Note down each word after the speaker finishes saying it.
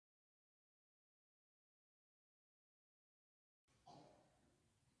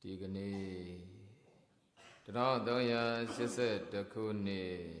ဒီကနေ့1380ခုနှ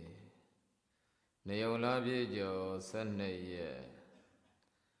စ်နေုံလပြည့်ကျော်12ရက်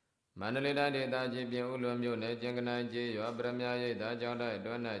မန္တလေးတိုင်းဒေသကြီးပြင်ဦးလွင်မြို့နယ်ကျင်ကနန်းကျေးရွာပရမရိပ်သာကျောင်းတိုက်အ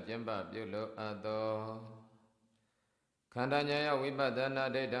တွင်း၌ကျင်းပပြုလုပ်အပ်သောခန္ဓာဉာဏ်ဝိပဿနာ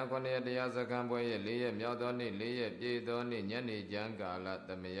ဒိဋ္ဌံ9ရက်တရားစခန်းပွဲရဲ့4ရက်မြောက်သောနေ့4ရက်ပြည့်သောနေ့ညနေကျမ်းကာလသ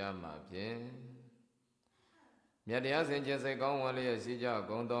မယမှာဖြင့်မြတ်တရားစင်ကြယ်စိတ်ကောင်းဝါလျက်ရှိကြ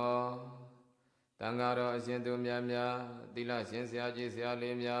ကုန်သောတန်ဃာတော်အရှင်သူများများသီလရှင်ဆရာကြီးဆရာ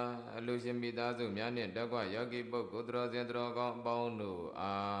လေးများအလူရှင်မိသားစုများနှင့်တကွယောဂီပုဂ္ဂိုလ်သူတော်စင်သူတော်ကောင်းအပေါင်းတို့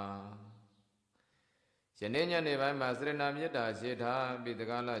အားယနေ့ညနေပိုင်းမှာစရဏမေတ္တာရှိထားပြီးတက္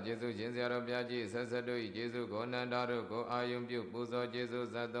ကလကျေးဇူးရှင်ဆရာတော်ဘုရားကြီးဆက်ဆက်တို့၏ကျေးဇူးကိုအနန္တတို့ကိုအာယုံပြုပူဇော်ကျေးဇူး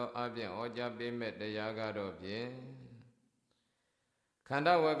ဇတ်သောအပြင်ဟောကြားပေးမဲ့တရားကတော့ဖြင့်ခန္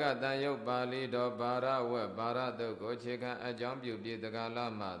ဓာဝကတန်ယုတ်ပါဠိတော်ဘာရဝက်ဘာရတုတ်ကိုခြေခံအကြောင်းပြုပြီးတက္ကလ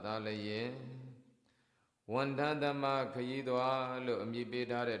မှသာလျင်ဝန်ထသမခရီးသွားလို့အမည်ပေး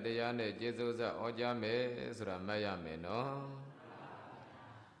ထားတဲ့တရားနဲ့ကျေးဇူးဇတ်ဟောကြားမယ်ဆိုတာမှတ်ရမယ်နော်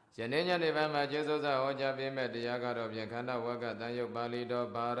ယနေ့ညနေပိုင်းမှာကျေးဇူးဇတ်ဟောကြားပေးမဲ့တရားကတော့ဖြင့်ခန္ဓာဝကတန်ယုတ်ပါဠိတော်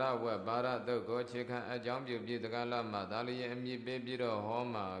ဘာရဝက်ဘာရတုတ်ကိုခြေခံအကြောင်းပြုပြီးတက္ကလမှသာလျင်အမည်ပေးပြီးတော့ဟော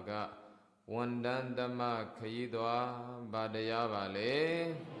မှာကဝန်တန်သမခရီးသွားဘာတရားပါလေ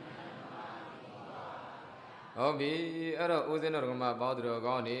ဟုတ်ပြီအဲ့တော့ဦးဇင်းတော်ကမှပေါင်းတော်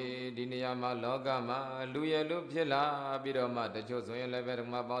ကောင်းနေဒီနေရာမှာလောကမှာလူရလူဖြစ်လာပြီးတော့မှတချို့ဆိုရင်လည်းပဲဓ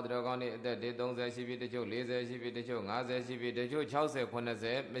မ္မပေါင်းတော်ကောင်းနေအသက်30ရှိပြီတချို့40ရှိပြီတချို့50ရှိပြီတချို့60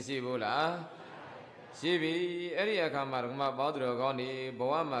 80မရှိဘူးလားရှိပြီအဲ့ဒီအခါမှာဓမ္မပေါင်းတော်ကောင်းနေဘ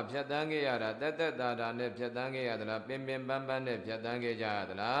ဝမှာဖြတ်တန်းခဲ့ရတာတက်တက်တာတာနဲ့ဖြတ်တန်းခဲ့ရသလားပင်ပန်းပန်းနဲ့ဖြတ်တန်းခဲ့ကြရ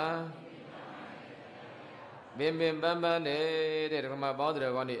သလားပင်ပန်းပန်းတဲ့ဓမ္မပေါင်း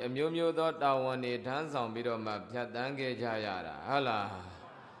တော်ကောင်းနေအမျိုးမျိုးသောတာဝန်တွေထမ်းဆောင်ပြီးတော့မှဖြတ်တန်းခဲ့ကြရတာဟုတ်လား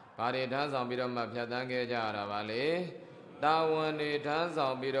ဘာတွေထမ်းဆောင်ပြီးတော့မှဖြတ်တန်းခဲ့ကြရတာပါလေတာဝန်တွေထမ်းဆော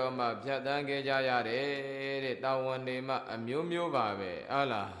င်ပြီးတော့မှဖြတ်တန်းခဲ့ကြရတယ်တဲ့တာဝန်တွေမှအမျိုးမျိုးပါပဲဟုတ်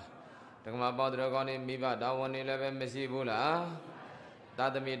လားဓမ္မပေါင်းတော်ကောင်းနေမိဘတာဝန်တွေလည်းပဲမရှိဘူးလားသာ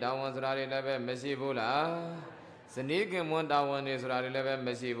သမီတာဝန်ဆိုတာတွေလည်းပဲမရှိဘူးလားဇနီးခင်မွန်းတာဝန်တွေဆိုတာတွေလည်းပဲမ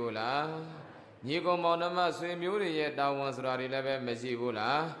ရှိဘူးလားညီကောင်မောင်နှမဆွေမျိုးတွေရဲ့တာဝန်ဆိုတာတွေလည်းပဲမရှိဘူး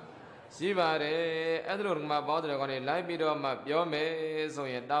လားရှိပါတယ်အဲ့ဒါလိုဓမ္မပေါင်းတော်ကောင်းနေလိုက်ပြီးတော့မှပြောမယ်ဆို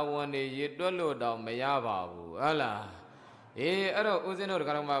ရင်တာဝန်တွေရေတွက်လို့တောင်မရပါဘူးဟုတ်လားအဲ့တော့ဦးဇင်းတို့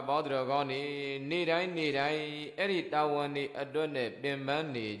ဓမ္မပေါင်းတော်ကောင်းနေနေ့တိုင်းအဲ့ဒီတာဝန်တွေအတွက်နဲ့ပင်ပန်း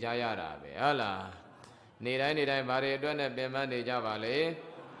နေကြရတာပဲဟုတ်လားနေ့တိုင်းဘာတွေအတွက်နဲ့ပင်ပန်းနေကြပါလဲ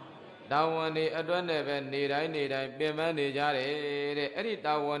တာဝန်တွေအတွက်နဲ့ပဲနေ့တိုင်းပင်ပန်းနေကြတယ်တဲ့အဲ့ဒီ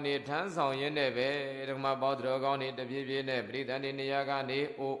တာဝန်တွေထမ်းဆောင်ရင်းနဲ့ပဲဓမ္မပေါင်းတော်ကောင်းနေတပြေးပြေးနဲ့ပရိသတ်နေရာကနေ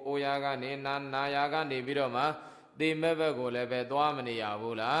အိုရာကနေနာရာကနေပြီးတော့မှသေမဲ့ဘက်ကိုလည်းပဲသွားမနေရ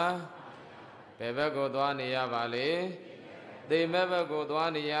ဘူးလားဘယ်ဘက်ကိုသွားနေရပါလဲသေမဲ့ဘက်ကိုသွား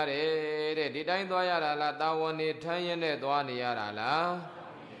နေရတယ်တဲ့ဒီတိုင်းသွားရတာလားတာဝန်တွေထမ်းရင်းနဲ့သွားနေရတာလား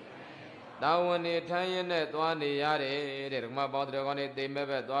တာဝန်တွေထမ်းရင်းနဲ့သွားနေရတယ်တဲ့ဓမ္မပေါင်းတော်ကောင်းနေသေမဲ့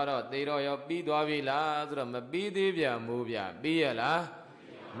ဘက်သွားတော့သေတော့ရောပြီးသွားပြီလားဆိုတော့မပြီးသေးပြန်ဘူးဗျပြီးရလား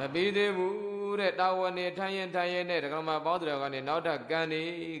မပြီးသေးဘူးတဲ့တာဝန်တွေထမ်းရင်းနဲ့ဓမ္မပေါင်းတော်ကောင်းနေနောက်ထပ်ကံတွေ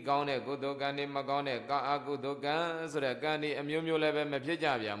ကောင်းတဲ့ကုသိုလ်ကံတွေမကောင်းတဲ့ကာအကုသိုလ်ကံဆိုတဲ့ကံတွေအမျိုးမျိုးလည်းပဲမဖြစ်ကြ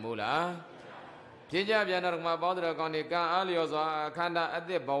ပြန်ဘူးလားဖြစ်ကြပြန်တော့ဓမ္မပေါင်းတော်ကောင်းနေကံအားလျော်စွာခန္ဓာအ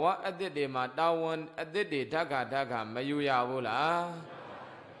သစ်ဘဝအသစ်တွေမှာတာဝန်အသစ်တွေဓက္ခမယူရဘူးလား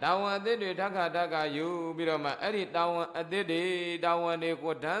တာဝန်အသစ်တွေဓက္ခယူပြီးတော့မှအဲ့ဒီတာဝန်အသစ်တွေ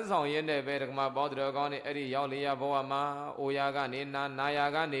ကိုထမ်းဆောင်ရင်းနဲ့ပဲဓမ္မပေါင်းတော်ကောင်းနေအဲ့ဒီရောက်လျာဘဝမှာအိုရာကနေနာရာ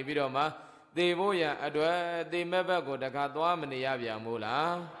ကနေပြီးတော့မှသေဖို့ရန်အတွက်သေမဲ့ဘက်ကိုတခါသွားမနေရပြန်မို့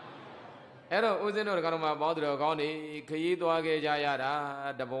လားအဲ့တော့ဦးဇင်းတို့ဓမ္မပေါင်းတော်ကောင်းနေခရီးသွားခဲ့ကြရတာ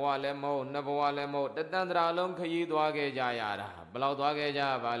တဘဝလည်းမဟုတ်နှစ်ဘဝလည်းမဟုတ်တတန္တရာလုံးခရီးသွားခဲ့ကြရတာဘယ်လောက်သွားခဲ့ကြ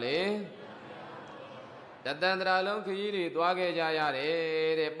ပါလဲတတန္တရာလုံးခရီးတွေသွားခဲ့ကြရတ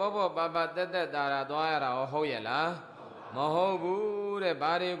ယ်တဲ့ပေါ့ပတက်တာသွားရတာဟုတ်ရဲ့လားမဟုတ်ဘူးတဲ့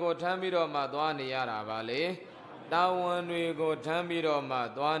ဘာတွေကိုထမ်းပြီးတော့မှသွားနေရတာပါလေတာဝန်တွေကိုထမ်းပြီးတော့မှ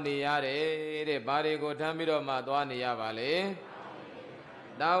သွားနေရတယ်တဲ့ဘာတွေကိုထမ်းပြီးတော့မှသွားနေရပါလေ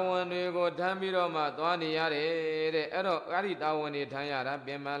တာဝန်တွေကိုထမ်းပြီးတော့မှသွားနေရတယ်တဲ့အဲ့တော့အဲ့ဒီတာဝန်တွေထမ်းရတာပ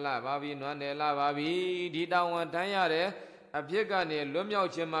င်မလာပါပြီနွမ်းနယ်လာပါပြီဒီတာဝန်ထမ်းရတယ်အဖြစ်ကနေလွတ်မြောက်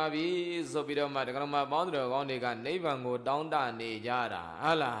ခြင်းပါပြီဆိုပြီးတော့မှဓမ္မပေါင်းတော်ကောင်းတွေကနိဗ္ဗာန်ကိုတောင်းတနေကြတာ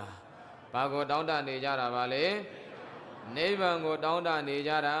ဟုတ်လားဘာကိုတောင်းတနေကြတာပါလဲနိဗ္ဗာန်ကိုတောင်းတနေ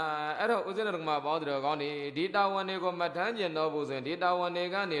ကြတာအဲ့တော့ဥစ္စရဓမ္မပေါင်းတော်ကောင်းတွေဒီတာဝန်တွေကိုမထမ်းကျင်တော့ဘူးဆိုရင်ဒီတာဝန်တွေ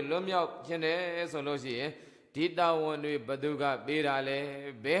ကနေလွတ်မြောက်ခြင်းတယ်ဆိုလို့ရှိရင်ဒီတာဝန်တွေဘသူကပေးတာလဲ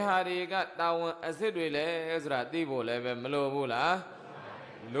ဘယ်ဟာတွေကတာဝန်အစစ်တွေလဲဆိုတာသိဖို့လည်းပဲမလိုဘူးလား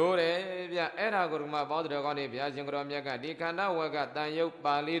လိုတယ်ဗျအဲ့ဒါကိုမှပေါင်းတော်ကောင်းနေဘုရားရှင်ကိုရောမြတ်ကဒီခန္ဓာဝက်ကတန်ရုပ်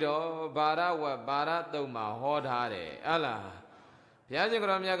ပါဠိတော်ဘာရဝက်ဘာရတုံမှာဟောထားတယ်ဟလားဘုရားရှင်ကို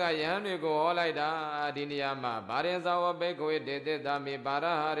ရောမြတ်ကယဟန်တွေကိုဟောလိုက်တာဒီနေရာမှာဗာရင်ဇဝဘေခွေတေတေတာမိပါရ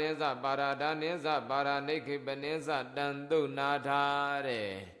ဟရင်ဇပါရဒာနိဇပါရနိခိပနိဇတန်တုနာထား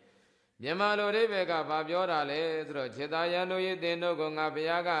တဲ့မြန်မာလိုအိဗေကဘာပြောတာလဲဆိုတော့ခြေသာယံတို့ရဲ့တင်တို့ကငါဘု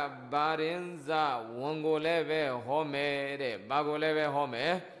ရားကဗာရင်ဇဝန်ကိုလည်းပဲဟောမယ်တဲ့ဘာကိုလည်းပဲဟောမ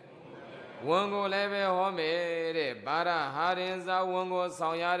ယ်ဝန်ကိုလည်းပဲဟောမယ်တဲ့ဗာရဟာရင်ဇဝန်ကိုဆော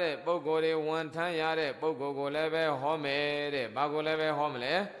င်ရတဲ့ပုဂ္ဂိုလ်တွေဝန်ထမ်းရတဲ့ပုဂ္ဂိုလ်ကိုလည်းပဲဟောမယ်တဲ့ဘာကိုလည်းပဲဟောမ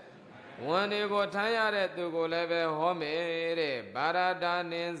လဲဝန်တွေကိုထမ်းရတဲ့သူကိုလည်းပဲဟောမယ်တဲ့ဗာရဒာ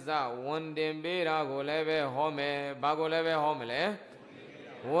နိဇဝန်တင်ပေးတာကိုလည်းပဲဟောမယ်ဘာကိုလည်းပဲဟောမလဲ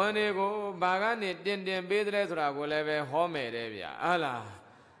ဝန်တွေကိုဘာကနေတင်ပေးတယ်ဆိုတာကိုလည်းပဲဟောမယ်တဲ့ဗျာဟလား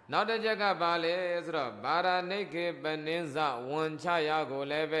နောက်တစ်ချက်ကဘာလဲဆိုတော့ဗာရာနိခေပနိဇဝန်ချရာကို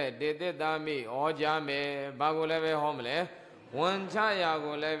လည်းပဲတေတ္တမိဟောကြားမယ်ဘာကိုလည်းပဲဟောမလဲဝန်ချရာ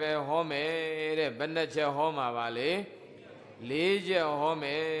ကိုလည်းပဲဟောမယ်တဲ့ဘယ်နှချက်ဟောမှာပါလဲ၄ချက်ဟောမ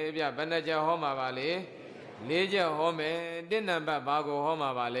ယ်ဗျဘယ်နှချက်ဟောမှာပါလဲ၄ချက်ဟောမယ်တစ်နံပါတ်ဘာကိုဟောမှာ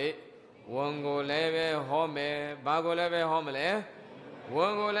ပါလဲဝန်ကိုလည်းပဲဟောမယ်ဘာကိုလည်းပဲဟောမလဲဝ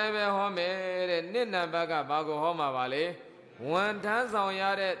န်ကိုလည်းပဲဟောမယ်တဲ့နှစ်နံပါတ်ကဘာကိုဟောမှာပါလဲဝန်ထမ်းဆောင်ရ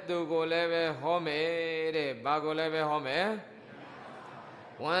တဲ့သူကိုလည်းပဲဟောမယ်တဲ့ဘာကိုလည်းပဲဟောမယ်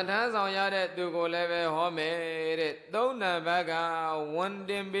ဝန်ထမ်းဆောင်ရတဲ့သူကိုလည်းပဲဟောမယ်တဲ့သုံးနံပါတ်ကဝန်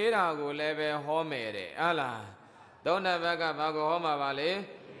တင်ပေးတာကိုလည်းပဲဟောမယ်တဲ့ဟလားသုံးနံပါတ်ကဘာကိုဟောမှာပါလဲ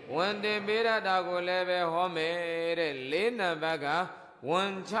ဝန်တင်ပေးတာကိုလည်းပဲဟောမယ်တဲ့လေးနံပါတ်ကဝ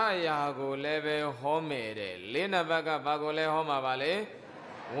န်ချရာကိုလည်းပဲဟောမယ်တဲ့လေးနံပါတ်ကဘာကိုလည်းဟောမှာပါလဲ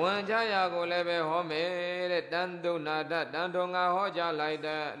ဝန်ချရာကိုလည်းပဲဟောမယ်တဲ့တန်တုနာတတန်တုံငါဟောကြားလိုက်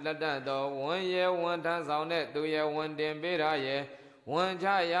တဲ့လက်တတော်ဝန်ရဲဝန်ထမ်းဆောင်တဲ့သူရဲ့ဝန်တင်ပေးတာရဲ့ဝန်ချ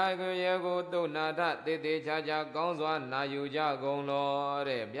ရာကိုရဲ့ကိုတုနာတတေတေချာချာကောင်းစွာနာယူကြကုန်လို့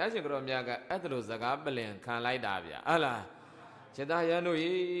တဲ့ဘုရားရှင်ကိုရောမြတ်ကအဲ့ဒါလိုစကားပလင်ခံလိုက်တာဗျဟလားခြေသာယံတို့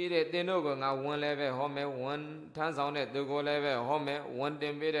ဤတဲ့တင်တို့ကငါဝန်လည်းပဲဟောမယ်ဝန်ထမ်းဆောင်တဲ့သူကိုလည်းပဲဟောမယ်ဝန်တ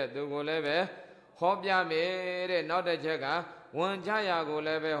င်ပေးတဲ့သူကိုလည်းပဲဟောပြမယ်တဲ့နောက်တစ်ချက်ကဝန်ချရာကိုလ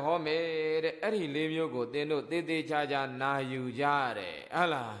ည်းပဲဟောမယ်တဲ့အဲ့ဒီလေးမျိုးကိုတင်တို့သေးသေးချာချာနာယူကြတယ်ဟ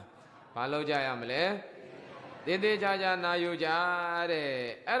လားဘာလို့ကြရမလဲသေးသေးချာချာနာယူကြတဲ့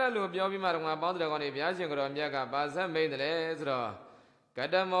အဲ့ဒါလို့ပြောပြီးမှတော့ငါပေါင်းတဲ့ကောင်တွေဘုရားရှင်ကိုယ်တော်မြတ်ကဘာဆက်မိတ်တယ်ဆိုတော့က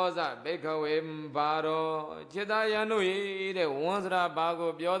တမောဇဘိခဝေဘာရောခြေသာယံတို့ဤတဲ့ဝန်စရာဘာ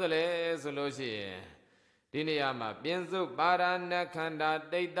ကိုပြောတယ်လဲဆိုလို့ရှိရင်ဒီနေရာမှာပြင်စုပါရဏခန္ဓာ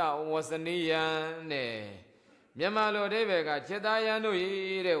တိတ်တဝစနိယံတဲ့မြန်မာလိုအိဗေကခြေသာယံတို့ဤ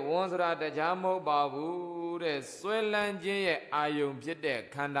တဲ့ဝန်စရာတရားမဟုတ်ပါဘူးတဲ့ဆွဲလန်းခြင်းရဲ့အာယုံဖြစ်တဲ့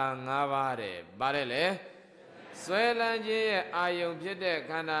ခန္ဓာ၅ပါးတဲ့ဗါတယ်လေဆွဲလန်းခြင်းရဲ့အာယုံဖြစ်တဲ့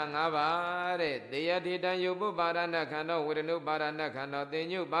ခန္ဓာ၅ပါးတဲ့တေယတိတံယုပ္ပပါရဏခန္ဓာဝေဒနုပါရဏခန္ဓာသင်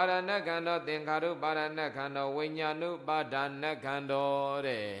ညုပါရဏခန္ဓာသင်္ခါရုပါရဏခန္ဓာဝိညာဏုပါဒနာခန္ဓာ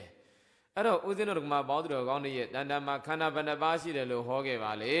တဲ့အဲ့တော့ဦးဇင်းတို့ကမှပေါင်းတော်ကောင်းတွေရဲ့တဏ္ဍမှာခန္ဓာဘယ်နှပါးရှိတယ်လို့ဟောခဲ့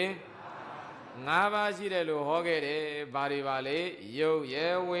ပါလေ၅ပါးရှိတယ်လို့ဟောခဲ့တယ်ဘာတွေပါလေယုတ်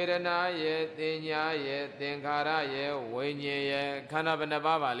ရဲ့ဝေဒနာရဲ့သင်ညာရဲ့သင်္ခါရရဲ့ဝိညာဉ်ရဲ့ခန္ဓာဘယ်နှ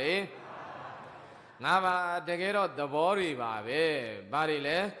ပါးပါလေငါပါတကယ်တော့သဘောတွေပါပဲဘာတွေ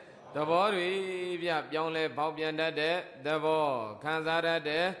လဲသဘောတွေပြပြောင်းလဲပေါက်ပြန်တတ်တဲ့သဘောခံစားတတ်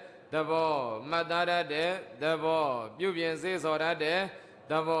တဲ့သဘောမှတ်သားတတ်တဲ့သဘောပြုပြင်စေစော်တတ်တဲ့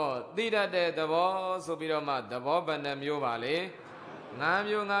သဘောသိတတ်တဲ့သဘောဆိုပြီးတော့မှသဘောဘယ်နှမျိုးပါလေ၅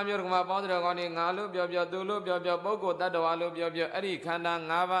မျိုးဒီမှာပေါင်းတဲ့ကောင်းနေငါလို့ပြောသူလို့ပြောပုဂ္ဂိုလ်တ attva လို့ပြောအဲ့ဒီခန္ဓာ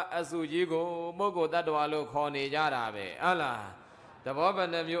၅ပါးအစုကြီးကိုပုဂ္ဂိုလ်တ attva လို့ခေါ်နေကြတာပဲဟုတ်လားသဘောဘယ်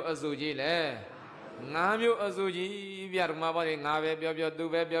နှမျိုးအစုကြီးလဲ၅မျိုးအစုကြီးပြဓမ္မပါးတွေငါပဲပြောသူ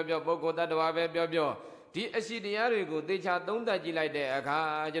ပဲပြောပုဂ္ဂိုလ်တ attva ပဲပြောဒီအရှိတရားတွေကိုသေချာသုံးသပ်ကြည့်လိုက်တဲ့အခါ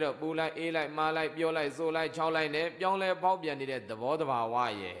ကျတော့ပူလိုက်အေးလိုက်မာလိုက်ပြောလိုက်ဆိုလိုက်ချောင်းလိုက်နဲ့ပြောင်းလဲပေါက်ပြန်နေတဲ့သဘောတဘာဝ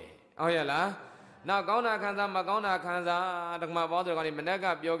ရဲ့ဟုတ်ရဲ့လားနောက်ကောင်းတာခံစားမကောင်းတာခံစားဓမ္မပေါင်းတွေကနေမနေ့က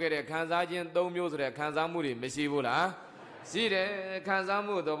ပြောခဲ့တဲ့ခံစားခြင်း၃မျိုးဆိုတဲ့ခံစားမှုတွေမရှိဘူးလားရှိတယ်ခံစား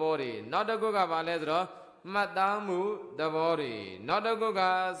မှုသဘောတွေနောက်တစ်ခုကဘာလဲဆိုတော့မှတ်သားမှုသဘောတွေနောက်တစ်ခုက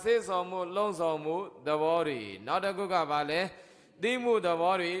စေ့ဆော်မှုလုံးဆော်မှုသဘောတွေနောက်တစ်ခုကဘာလဲသိမှုသ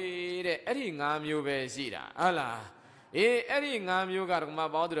ဘောတွေတဲ့အဲ့ဒီ၅မျိုးပဲရှိတာဟုတ်လားအေးအဲ့ဒီ၅မျိုးကဓမ္မ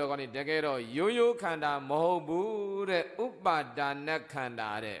ပေါင်းတွေကနေတကယ်တော့ရိုးခန္ဓာမဟုတ်ဘူးတဲ့ဥပါဒါနခန္ဓာ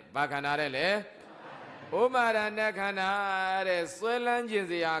တဲ့ဘာခန္ဓာတဲ့လဲဥပါဒณะခန္ဓာတဲ့ဆွဲလန်းခြင်း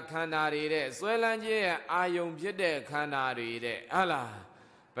စရာခန္ဓာတွေတဲ့ဆွဲလန်းခြင်းရဲ့အာယုံဖြစ်တဲ့ခန္ဓာတွေတဲ့ဟုတ်လား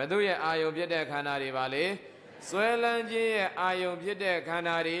ဘယ်သူရဲ့အာယုံဖြစ်တဲ့ခန္ဓာတွေပါလေဆွဲလန်းခြင်းရဲ့အာယုံဖြစ်တဲ့ခန္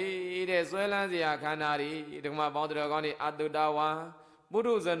ဓာတွေတဲ့ဆွဲလန်းစရာခန္ဓာတွေဓမ္မပေါင်းတော်ကောင်းတွေအတုတဝါ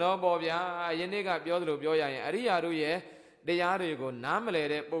Buddhu Zano Bobia, Yenica Piotr Bioya, Aria Ruye, the Yarigo,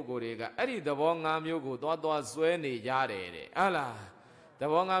 Namele Pogoriga, Eri the Wongam Yugo, Toto Sweni Yare, Allah, the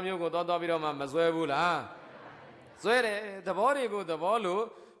Wongam Yugo, Toto Viroma, Mazwebula, Swere, the body go the Volu,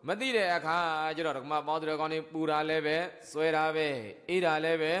 Madide Aka, Jerokma, Bodrogoni, Pura Leve, Swerave, Ida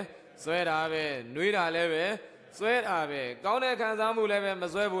Leve, Swerave, Nuida Leve, Swerave, Kaune Kanzamu Leve,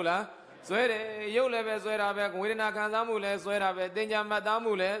 Mazwebula. Swere, you live Swerabe, Wirina Kanzamule, Swerabe, Dinja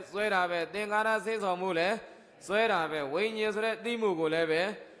Madamule, Swerabe, Dingara Sesomule, Swerabe, Wayne Yesre, Dimugo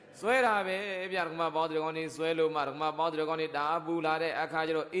Leve, Swerabe, Yarma Bodrogoni, Swelo, Marma Bodrogoni, Dabulare,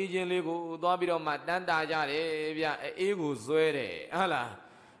 Akajro, Ijin Ligu, Dobiro Matanda Jare, via Egu Swere, Allah.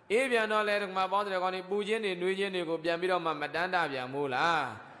 If you are not letting my Bodrogoni, Bujin, Nujin, you go Biamiro Madanda Biamula,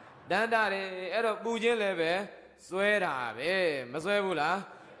 Dandare, Ero Bujin Leve, Swerabe, Maswebula.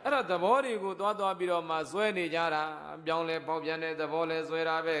 At the body go to Abiro Masweni Jara, Bionle Popiane, the Vole,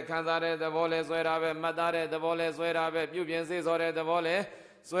 Swerave, Kanzare, the Vole, Swerave, Madare, the Vole, Swerave, Pupian Sisore, the Vole,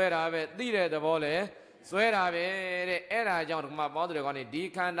 Swerave, Dire, the Vole, Swerave, Era John Mabodrigoni,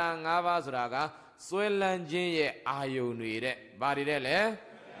 Dikanda, Navasraga, Swelanji, Ayunire, Baridele,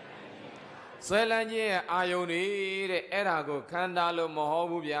 Swelanji, Ayunire, Erago, Kandalo,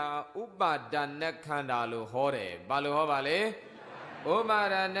 Mohovia, Uba Dane Kandalo, Hore, Baluhovale.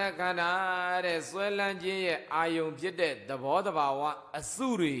 Omara Nakana, Swelanji, Ayum Pide, the Vodava,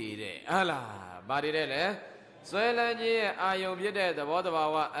 Azuri, Allah, Baridele, Swelanji, Ayum Pide, the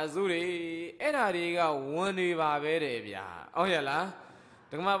Vodava, Azuri, Enariga, Wuniva Verebia. Oh, yella.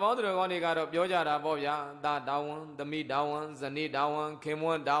 The Mabodrogoni got up Yojara Bobia, that down, the meat down, the knee down, came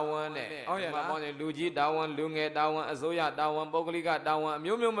one down, oh, yeah, Luigi down, Lunge down, Azoya down, Bogoliga down,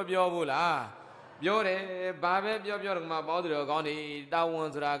 Mumum Biovula. Biore, Babe, Biorma Bodrogoni,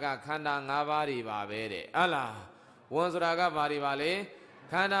 Dawanzraga, Kanda Navari Babere, Allah, Wanzraga Vari Vale,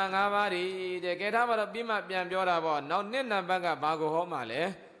 Kanda Navari, the Getava Bima Biambiora, now Nina Baga Bago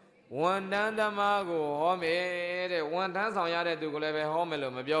Homale, one Danda Mago Home, one dance on Yare to Goleve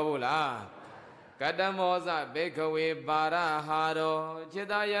Homelo, Biovula, Kadamosa, Bakeaway, Bara, Haro,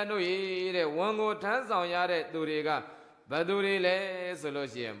 Chedaya Nui, one go dance on Yare to Riga. Badurile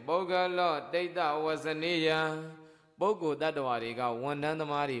solution. Bogalo data was a near Bogo Dadwariga, one and the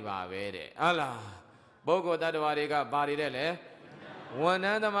Mariva Vede. Allah Bogo Dadwariga Baridele, one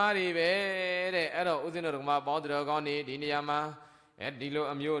and the Mari Vede, Edo Uzinoma Bodrogoni, Diniama, Edilo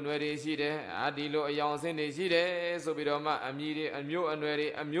Amu Neri Side, Adilo Yansini Side, Subidoma, Amiri, and Mu and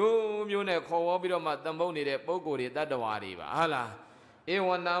Neri, Amu Mune, Coobidoma, Damboni, Bogo Dadwariva. Allah.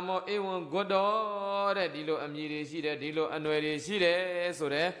 Ewan Namo, Ewan Godo, Dilo Amiri Side, Dilo Anweri Side, so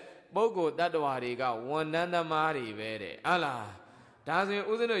there, Bogo Dadwariga, one and the Mari Vede. Allah. Dazi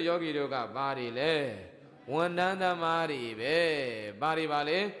Uzino Yogi Yoga, Bari Le, one and the Mari Ve, Bari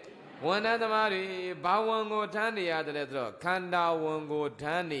Vale, one and the Mari, Bawango Tandi Adletro, Kanda Wango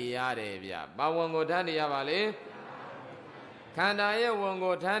Tandi Arabia, Bawango Tandi Avale. Kandaya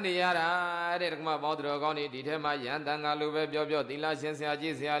Wongo Tandi Yara, Rekma Bodrogoni, Ditema Yandanga Lube Biobio, Dila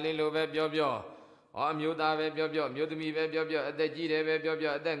Sensiaji, Lube Biobio, or Muta Biobio, Mutumi Biobio, the Gide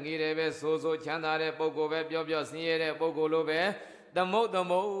Biobio, the Gide, Soso Chandare, Bogo Biobio, Sniere, Bogo Lube, the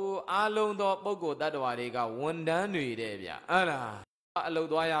Mo, Alondo Bogo, Dadwariga, one Danui Devia, Anna,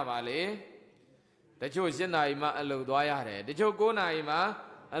 Alodoya Valley, the Chosinaima, Alodoya, the Chogonaima.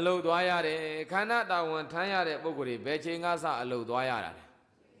 Allo Dwayare, Canada one Tayare Boguri, Bechingas, Allo Dwayare.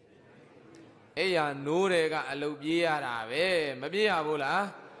 Eya Nurega, Allo Biara, Mabia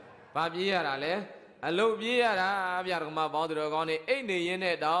Bula, Babiarale, Allo Biara, Yarma Bodrogoni, Any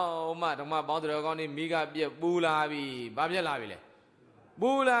Yene Dao, Matama Bodrogoni, Miga Bulavi, Babialavile.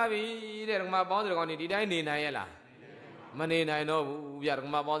 Bulavi, Yarma Bodrogoni, did I need Nayela? Money I know,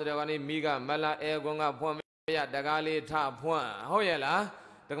 Yarma Bodrogoni, Miga, Mala, Egonga, Pomea, Dagali, Ta, Point, Hoyela.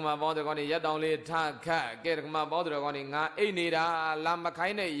 The Mabodrogoni Yadonly Taka, get my Bodrogoni, Ainida,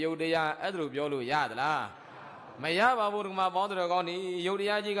 Lambakaine, Yodia, Edrubiolu Yadla. Mayava Burma Bodrogoni,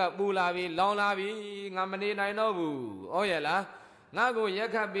 Yodiajiga, Bulavi, Lolavi, Namani Nainobu, Oyela, Nago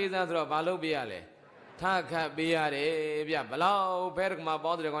Yaka Bizantro, Balubiale, Taka Biare, Via Balau, Pergma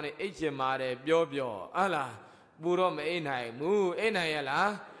Bodrogoni, Hmare, Biobio, Allah, Burom Enai, Mu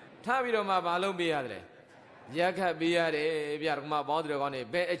Enayela, Taviroma Balubiale. Yaka Biare, Biarma Bodrogoni,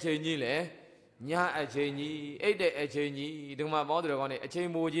 Be a Chenile, Nya a Cheni, Ede a Cheni, Duma Bodrogoni, a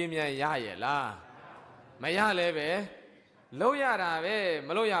Chemujimia Yayela. Maya leve, Loyara,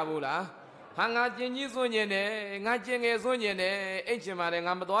 Maloya Bula, Hanga Jenny Sunyene, Natching Sunyene, Hmare,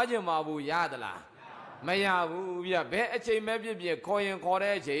 Amadoja Mabu Yadala. Maya, we are Be a Che, maybe a coin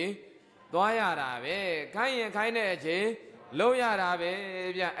correche, Doyara, Kayan Kaine, လုံးရတာပဲ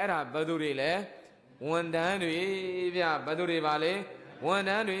ဗျအဲ့ဒါဘသူတွေလဲဝန်တန်းတွေဗျဘသူတွေပါလေဝန်တ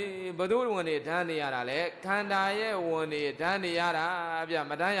န်းတွေဘသူဝန်တွေဓာတ်နေရတာလေခန္ဓာရဲ့ဝန်တွေဓာတ်နေရတာဗျ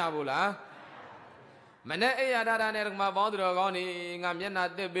မတန်းရဘူးလားမနဲ့အိယာဒါနဲ့ဓမ္မပေါင်းသူတော်ကောင်းနေငါမျက်နှာ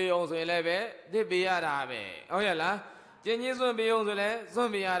တစ်ပေးအောင်ဆိုရင်လည်းပဲတစ်ပေးရတာပဲဟုတ်ရဲ့လားကျင်ကြီးစွန့်ပေးအောင်ဆိုလည်းစွ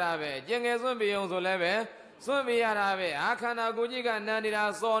န့်ပေးရတာပဲကျင်ငယ်စွန့်ပေးအောင်ဆိုလည်းပဲစွန့်ပေးရတာပဲအာခန္ဓာကိုယ်ကြီးကနန်းနေတာ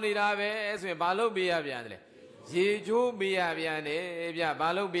စော်နေတာပဲဆိုရင်ဘာလို့ပေးရပြန်တယ်ရေချိုးပေးရပြန်တယ်ဗျဘာ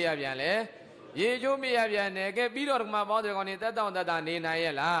လို့ပေးရပြန်လဲရေချိုးပေးရပြန်တယ်ကဲပြီးတော့ဓမ္မပေါင်းသူတော်ကောင်းနေတက်တောင့်တက်တာနေနိုင်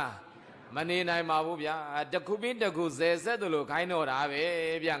ရဲ့လားမနေနိုင်ပါဘူးဗျာတခုပြီးတခုဇယ်ဆက်သလိုခိုင်းတော့တာပဲ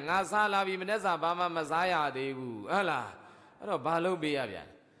ဗျာငါစားလာပြီမနေ့စာဘာမှမစားရသေးဘူးဟုတ်လားအဲ့တော့ဘာလို့ပေးရပြန်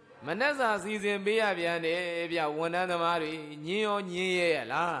မနေ့စာစီစဉ်ပေးရပြန်တယ်ဗျာဝန်ထမ်းသမားတွေညင်းရောညင်းရဲ့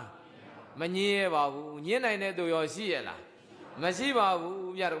လားမညင်းရပါဘူးညင်းနိုင်တဲ့သူရောရှိရဲ့လားမရှိပါ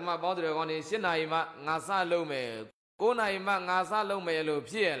ဘူးဗျာဓမ္မပေါင်းသူတော်ကောင်းနေ7 နာရီမှငါစလုံးမယ်9 နာရီမှငါစလုံးမယ်လို့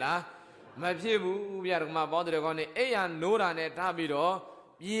ဖြစ်ရဲ့လားမဖြစ်ဘူးဗျာဓမ္မပေါင်းသူတော်ကောင်းနေအိယာနိုးတာနဲ့ထားပြီးတော့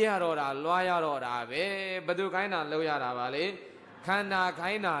ပြေးရတော့တာလွှားရတော့တာပဲဘသူခိုင်းတာလှုပ်ရတာပါလေခန္ဓာ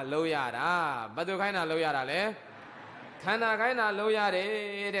ခိုင်းတာလှုပ်ရတာဘသူခိုင်းတာလှုပ်ရတာလဲခန္ဓာခိုင်းတာလှုပ်ရတ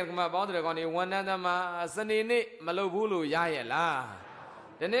ယ်တဲ့ကမပေါင်းတဲ့ကောင်ဒီဝန်ထမ်းသမားစနေနေ့မလှုပ်ဘူးလို့ရရဲ့လား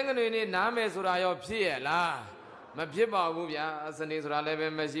တနင်္ဂနွေနေ့နားမယ်ဆိုတာရောဖြစ်ရဲ့လားမဖြစ်ပါဘူးဗျာစနေဆိုတာလည်းပဲ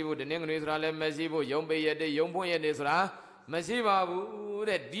မရှိဘူးတနင်္ဂနွေဆိုတာလည်းမရှိဘူးယုံပေရက်တဲ့ယုံဖွင့်ရက်တဲ့ဆိုတာမရှိပါဘူး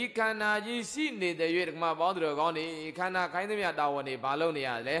တဲ့ဒီခန္ဓာကြီးရှိနေတဲ့၍ဓမ္မပေါင်းသူတော်ကောင်းနေခန္ဓာခိုင်းသမျှတာဝန်တွေဘာလို့နေရ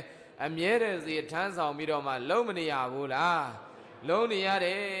လဲအမြဲတည်းစီထမ်းဆောင်ပြီးတော့မှလုံးမနေရဘူးလားလုံးနေရတ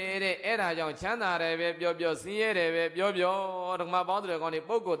ယ်တဲ့အဲ့ဒါကြောင့်ချမ်းသာတယ်ပဲပြောပြောဆင်းရဲတယ်ပဲပြောပြောဓမ္မပေါင်းသူတော်ကောင်းနေ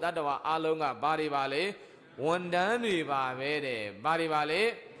ပုဂ္ဂိုလ်တ attva အလုံးကဘာတွေပါလဲဝန်တန်းတွေပါပဲတဲ့ဘာတွေပါလဲ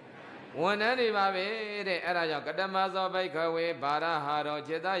ဝန်တန်းတွေပါပဲတဲ့အဲ့ဒါကြောင့်ကတမသောဘိခဝေဘာရဟာတော်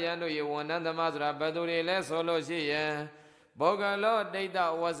ခြေသားရန်တို့ရေဝန်တန်းသမားဆိုတာဘယ်သူတွေလဲဆိုလို့ရှိရင်ဘောဂလောဒိဋ္ဌ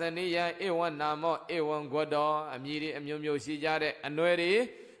ဝဇနိယဧဝနာမောဧဝံဂောတောအမည်တွေအမျိုးမျိုးရှိကြတဲ့အနွယ်တွေ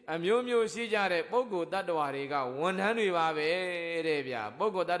အမျိုးမျိုးရှိကြတဲ့ပုဂ္ဂိုလ်တ attva တွေကဝန်ထမ်းတွေပါပဲတဲ့ဗျာပု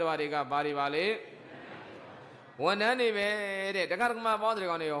ဂ္ဂိုလ်တ attva တွေကဘာတွေပါလဲဝန်ထမ်းတွေပဲတဲ့တက္ကသမာပေါင်းတဲ့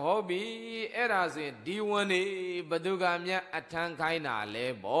ကောင်တွေဟုတ်ပြီအဲ့ဒါဆိုရင်ဒီဝန်တွေဘသူကမြတ်အထမ်းခိုင်းတာလဲ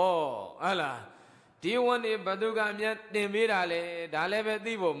ပေါ့ဟုတ်လားဒီဝန်တွေဘသူကမြတ်တင်ပေးတာလဲဒါလည်းပဲ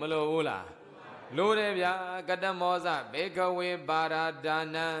သိဖို့မလိုဘူးလားလိုတယ်ဗျာကတမောဇဘေကဝေပါရဒါ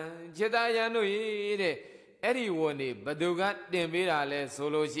နံจิตယံတို့ဤတဲ့အဲ့ဒီဝန်တွေဘသူကတင်ပေးတာလဲဆို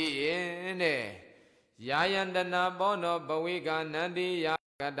လို့ရှိရင်တဲ့ယာယန္တနာဘောနောဘဝိကနန္တိယ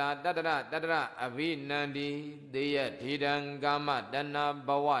ကတာတတရတတရအဘိနန္တိသေယဓိတံကာမတဏဘ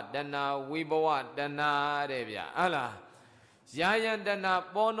ဝတဏဝိဘဝတဏတဲ့ဗျာဟုတ်လားယာယန္တနာ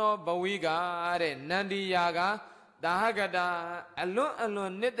ဘောနောဘဝိကတဲ့နန္တိယာကဒါဟကတာအလွ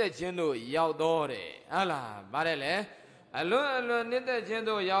န်နှစ်သက်ခြင်းတို့ရောက်တော့တယ်ဟုတ်လားဗါတယ်လေအလွန်နှစ်သက်ခြင်း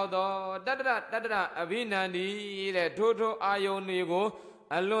တို့ရောက်တော့တတရအဘိနန္တိတဲ့ထိုအာယုန်တွေကို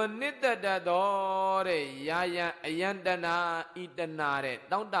အလွန်နှစ်သက်တတ်တော်တဲ့ယာယံအယံတနာဤတနာတဲ့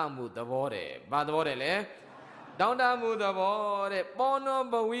တောင်းတမှုသဘောတဲ့ဘာသဘောတဲ့လဲတောင်းတမှုသဘောတဲ့ပောနော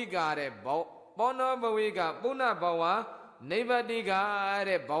ဘဝိကတဲ့ပောနောဘဝိကပုဏ္ဏဘဝနိဗ္ဗတိက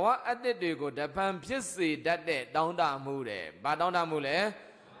တဲ့ဘဝအတ္တတွေကိုတဖန်ဖြစ်စေတတ်တဲ့တောင်းတမှုတဲ့ဘာတောင်းတမှုလဲ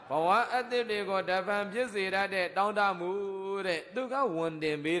ဘဝအတ္တတွေကိုတဖန်ဖြစ်စေတတ်တဲ့တောင်းတမှုတဲ့သူကဝန်တ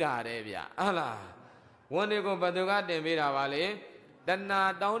င်ပေးတာတဲ့ဗျဟုတ်လားဝန်တွေကိုဘယ်သူကတင်ပေးတာပါလဲတဏှာ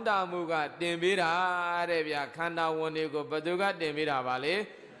တောင်းတမှုကတင်ပေးတာတဲ့ဗျခန္ဓာဝန်တွေကိုဘယ်သူကတင်ပေးတာပါလဲ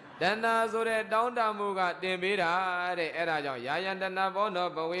တဏှာဆိုတဲ့တောင်းတမှုကတင်ပေးတာတဲ့အဲ့ဒါကြောင့်ယာယံတဏဘောနော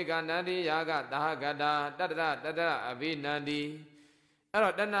ဘဝေကနန္တိယာကသာဟကတာတတရအဘိနန္တိအဲ့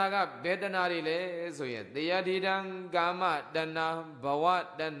တော့တဏှာကဘယ်တဏှာတွေလဲဆိုရင်သေယဓိတံကာမတဏှာဘဝ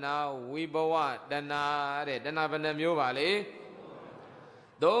တဏှာဝိဘဝတဏှာတဲ့တဏှာဘယ်နှမျိုးပါလဲ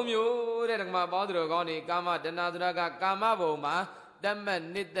၃မျိုးတဲ့ဓမ္မပေါင်းသူတော်ကောင်းဒီကာမတဏှာဆိုတာကကာမဘုံမှာတမတ်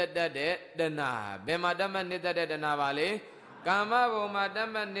နှစ်သက်တတ်တဲ့တဏှာဘယ်မှာတမတ်နှစ်သက်တဲ့တဏှာပါလဲကာမဘုံမှာတ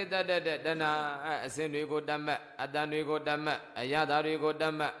မတ်နှစ်သက်တဲ့တဏှာအစဉ်တွေကိုတမတ်အတန်တွေကိုတမတ်အယတာတွေကိုတ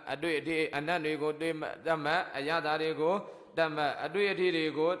မတ်အတွေ့အထိအနတ်တွေကိုတွေ့တမတ်အယတာတွေကိုတမတ်အတွေ့အထိတွေ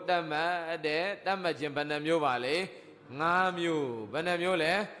ကိုတမတ်တဲ့တမတ်ခြင်းဘယ်နှမျိုးပါလဲ၅မျိုးဘယ်နှမျိုး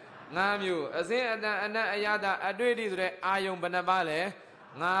လဲ၅မျိုးအစဉ်အတန်အနတ်အယတာအတွေ့အထိဆိုတဲ့အာယုံဘယ်နှပါလဲ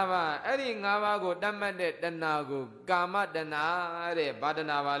၅ပါးအဲ့ဒီ၅ပါးကိုတတ်မှတ်တဲ့တဏှာကိုကာမတဏှာတဲ့ဘာတ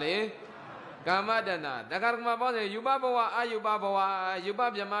ဏှာပါလဲကာမတဏှာတက္ကမပေါင်းတဲ့ယူပဘဝအာယူပဘဝယူပ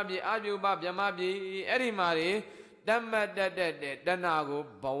ဗြဟ္မပြီအာယူပဗြဟ္မပြီအဲ့ဒီမှာတွေတတ်မှတ်တတ်တဲ့တဏှာကို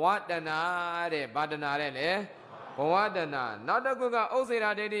ဘဝတဏှာတဲ့ဘာတဏှာတဲ့လေဘဝတဏှာနောက်တစ်ခုကဥစ္စေရာ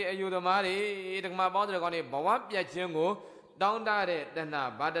ဒိဋ္ဌိအယူသမားတွေတက္ကမပေါင်းတဲ့ကောင်တွေဘဝပြတ်ခြင်းကိုတ တောင်းတတဲ့တဏ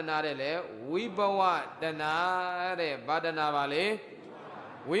ဘာတဏတဲ့လေဝိဘဝတဏတဲ့ဘာတဏပါလေ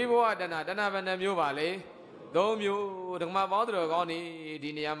ဝိဘဝတဏဘယ်နှမျိုးပါလေသုံးမျိုးဓမ္မပေါင်းတော်ကောင်းနေဒီ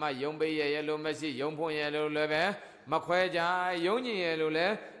နေရာမှာယုံပေးရလို့မရှိယုံဖွင့်ရလို့လည်းပဲမခွဲကြယုံကြည်ရလို့လ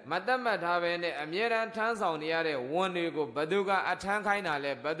ည်းမတတ်မှတ်ထားပဲနဲ့အမြဲတမ်းထမ်းဆောင်နေရတဲ့ဝန်တွေကိုဘသူကအထမ်းခိုင်းတာ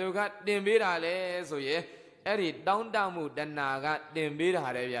လဲဘသူကတင်ပေးတာလဲဆိုရင်အဲ့ဒီတောင်းတမှုတဏကတင်ပေးတာ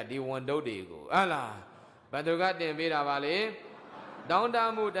တဲ့ဗျဒီဝန်တုတ်တွေကိုဟုတ်လားဘသူကတင်ပေးတာပါလေတောင်းတ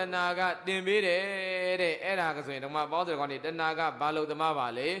မှုတဏကတင်ပေးတယ်တဲ့အဲ့ဒါကဆိုရင်ဓမ္မပေါင်းတော်ကောင်းနေတဏကဘာလို့သမားပါ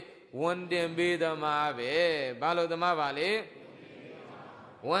လေဝန်တင်ပေးသမားပဲဘာလို့သမားပါလေ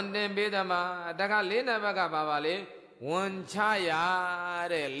ဝန်တင်ပေးသမားတခါ၄နံပါတ်ကဘာပါလေဝန်ချရာ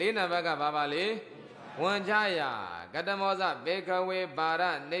တဲ့၄နံပါတ်ကဘာပါလေဝန်ချရာကတမောဇဘေကဝေပါရ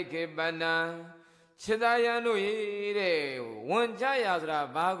နိခေပနံခြေသားရန်တို့တဲ့ဝန်ချရာဆိုတာ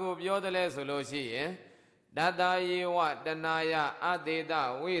ဘာကိုပြောတယ်လဲဆိုလို့ရှိရင်တတယေဝတနာယအတေတ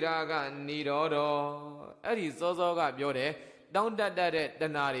ဝိရာဂနိရောဓအဲ့ဒီစောစောကပြောတယ်တောင်းတတ်တဲ့တ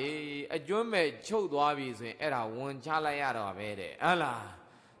ဏှာတွေအကျွမ်းမဲ့ချုပ်သွားပြီဆိုရင်အဲ့ဒါဝန်ချလိုက်ရတော့ပဲတဲ့ဟုတ်လား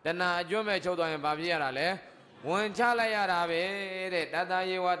တဏှာအကျွမ်းမဲ့ချုပ်သွားရင်ဘာဖြစ်ရတာလဲဝန်ချလိုက်ရတာပဲတဲ့တတ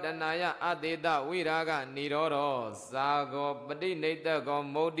ယေဝတဏှာယအတေတဝိရာဂနိရောဓဇာဂောပဋိနိတကော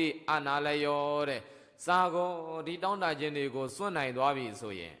မௌဒိအနာလယောတဲ့ဇာဂောဒီတောင်းတခြင်းတွေကိုစွန့်နိုင်သွားပြီ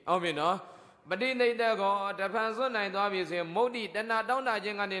ဆိုရင်ဟုတ်ပြီနော်ပဋိနိတကောတဖန်စွန့်နိုင်သွားပြီဆိုရင်မௌဒိတဏှာတောင်းတခြ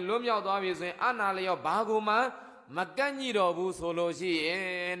င်းကနေလွတ်မြောက်သွားပြီဆိုရင်အနာလယောဘာကိုမှမကန့်ညိတော်ဘူးဆိုလို့ရှိရ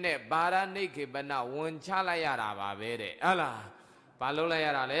င်တဲ့ဘာရနိခေပနဝန်ချလိုက်ရတာပါပဲတဲ့ဟုတ်လားဘာလုပ်လိုက်ရ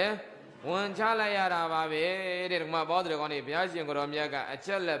တာလဲဝန်ချလိုက်ရတာပါပဲတဲ့ဒီမှာဘောဓရကောင်းနေဘုရားရှင်ကိုတော်မြတ်ကအချ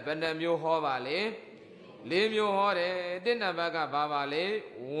က်လက်ဘယ်နှမျိုးဟောပါလေ၄မျိုးဟောတယ်တစ်နံပါတ်ကဘာပါလေ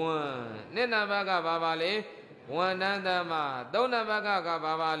ဝန်နှစ်နံပါတ်ကဘာပါလေဝန်တန်းတမသုံးနံပါတ်က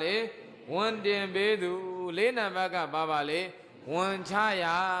ဘာပါလေဝန်တင်ပေးသူ၄နံပါတ်ကဘာပါလေဝန်ချရ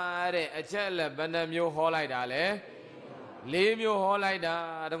တဲ့အချက်အလက်ဘယ်နှမျိုးဟောလိုက်တာလဲ၄မျိုးဟောလိုက်တာ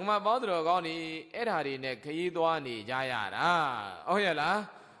ဒကမပေါင်းတော်ကောင်းနေအဲ့ဓာတွေနဲ့ခရီးသွားနေကြရတာဟုတ်ရဲ့လား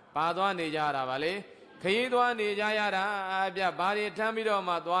ဘာသွားနေကြရတာပါလေခရီးသွားနေကြရတာဗျဘာတွေထမ်းပြီးတော့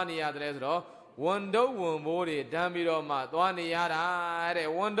မှသွားနေရတယ်ဆိုတော့ဝန်တုတ်ဝန်ဘိုးတွေထမ်းပြီးတော့မှသွားနေရတာတဲ့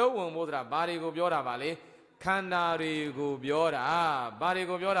ဝန်တုတ်ဝန်ဘိုးဆိုတာဘာတွေကိုပြောတာပါလေခန္ဓာတွေကိုပြောတာဘာတွေ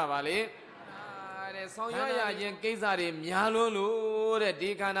ကိုပြောတာပါလေဆောင်ရွက်ရခြင်းကိစ္စတွေများလွန်းလို့တဲ့ဒီ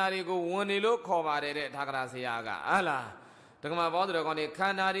ခန္ဓာတွေကိုဝန်နေလို့ခေါ်ပါတယ်တဲ့ထာဂရဆရာကဟုတ်လားဒကမဘောတော်ကောင်းနေခ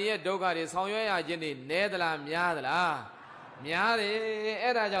န္ဓာတွေရဲ့ဒုက္ခတွေဆောင်ရွက်ရခြင်းတွေနည်းသလားများသလားများတယ်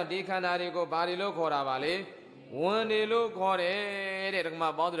အဲ့ဒါကြောင့်ဒီခန္ဓာတွေကိုဘာတွေလို့ခေါ်တာပါလေဝန်နေလို့ခေါ်တယ်တဲ့ဒကမ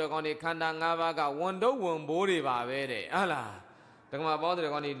ဘောတော်ကောင်းနေခန္ဓာ၅ပါးကဝန်တုတ်ဝန်ဘိုးတွေပါပဲတဲ့ဟုတ်လားဒကမဘော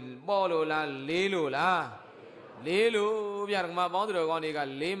တော်ကောင်းနေပေါ့လို့လားလေးလို့လားလေးလို့ဗျဒကမဘောတော်ကောင်းနေက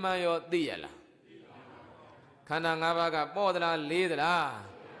လေးမှန်ရောသိရလားခန္ဓာ၅ပါးကပေါ့သလားလေးသလား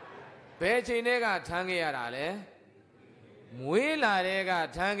ဘယ်ချိန်တည်းကထမ်းခဲ့ရတာလဲမွေးလာတဲ့က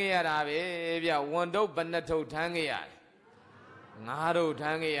ထမ်းခဲ့ရတာပဲဗျဝန်တုတ်ဘယ်နှထုပ်ထမ်းခဲ့ရလဲ၅ထုပ်ထ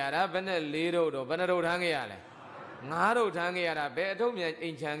မ်းခဲ့ရတာဘယ်နဲ့၄ထုပ်တော့ဘယ်နှထုပ်ထမ်းခဲ့ရလဲ၅ထုပ်ထမ်းခဲ့ရတာဘယ်အထုပ်မြန်အိ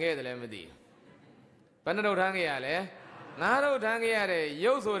မ်ချန်ခဲ့တယ်လဲမသိဘယ်နှထုပ်ထမ်းခဲ့ရလဲ၅ထုပ်ထမ်းခဲ့ရတဲ့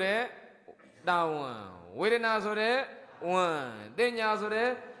ရုပ်ဆိုတဲ့တာဝန်ဝေဒနာဆိုတဲ့ဝန်တင်ညာဆိုတဲ့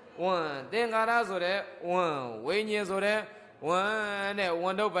ဝန်သင်္ခါရဆိုတဲ့ဝန်ဝိညာဉ်ဆိုတဲ့ဝန်နဲ့ဝ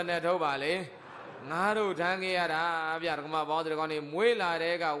န်တုတ်ဘယ်နဲ့ထုတ်ပါလေငါတို့ထမ်းခဲ့ရတာဗျဓမ္မပေါင်းတော်ကောင်းနေမွေးလာ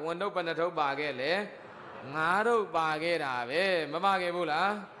တဲ့ကဝန်တုတ်ဘယ်နဲ့ထုတ်ပါခဲ့လေငါတို့ပါခဲ့တာပဲမပါခဲ့ဘူး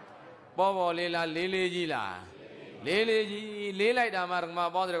လားပေါ်ပေါ်လေးလားလေးလေးကြီးလားလေးလေးကြီးလေးလိုက်တာမှဓမ္မ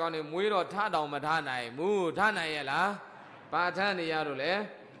ပေါင်းတော်ကောင်းနေမွေးတော့ထတောင်မထနိုင်ဘူးထနိုင်ရဲ့လားပါထမ်းနေရလို့လေ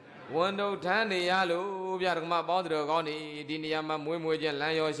ဝန်တုတ်ထမ်းနေရလို့ဗျဓမ္မပေါင်းတော်ကောင်းနေဒီနေရာမှာမွေးချင်းလ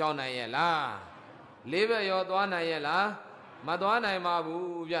မ်းရောရှောင်းနိုင်ရဲ့လားလေးဘက်ရောသွားနိုင်ရဲ့လားမသွားနိုင်ပါဘူး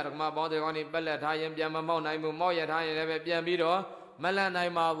ဗျဓမ္မပေါင်းတော်ကောင်းနေပက်လက်ထားရင်ပြန်မမောက်နိုင်ဘူးမောက်ရထားရင်လည်းပဲပြန်ပြီးတော့မလန့်နို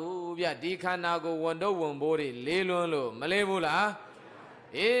င်ပါဘူးဗျဒီခန္ဓာကိုဝန်တုတ်ဝန်ဘိုးတွေလေးလွန်းလို့မလေးဘူးလား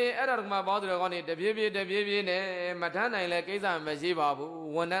အေးအဲ့ဒါဓမ္မပေါင်းတော်ကောင်းနေတပြေးပြေးနဲ့မထမ်းနိုင်လဲကိစ္စမရှိပါဘူး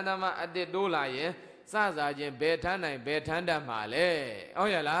ဝန်တန်းသမအတစ်တိုးလာရင်စစားခြင်းဘယ်ထမ်းနိုင်ဘယ်ထမ်းတတ်မှာလဲဟု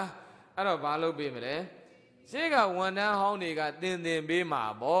တ်ရဲ့လားအဲ့တော့ဘာလုပ်ပေးမလဲရှေ့ကဝန်တန်းဟောင်းတွေကတင်ပေးမှာ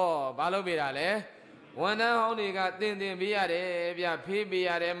ပေါ့ဘာလုပ်ပေးတာလဲဝန်တန်းဟောင်းတွေကတင်ပေးရတယ်ဗျဖေးပေးရ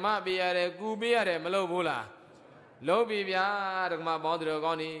တယ်မပေးရတယ်ကူပေးရတယ်မလုပ်ဘူးလားလုပ်ပြီဗျာဓမ္မပေါင်းတော်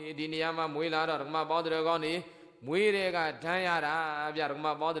ကောင်းနေဒီနေရာမှာမွေးလာတော့ဓမ္မပေါင်းတော်ကောင်းနေမွေးတဲ့ကထမ်းရတာဗျဓမ္မ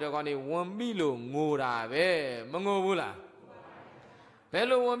ပေါင်းတော်ကောင်းနေဝန်ပြီးလို့ငိုတာပဲမငိုဘူးလားဘယ်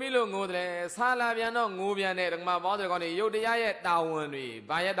လိုဝန်ပြီးလို့ငိုတယ်ဆာလာပြန်တော့ငိုပြန်တဲ့ဓမ္မပေါင်းတော်ကောင်းနေရုပ်တရားရဲ့တာဝန်တွေ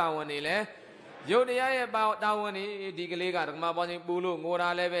ဘာရဲ့တာဝန်တွေလဲရုပ်တရားရဲ့တာဝန်တွေဒီကလေးကဓမ္မပေါင်းချင်းပူလို့ငိုတာ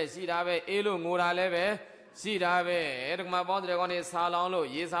လည်းပဲရှိတာပဲအေးလို့ငိုတာလည်းပဲ ရှိတာပဲဓမ္မပေါင်းတဲ့ကောင်းနေစာလောင်းလို့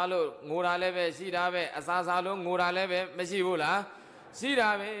ရေစားလို့ငိုတာလည်းပဲရှိတာပဲအစာစားလို့ငိုတာလည်းပဲမရှိဘူးလားရှိတာ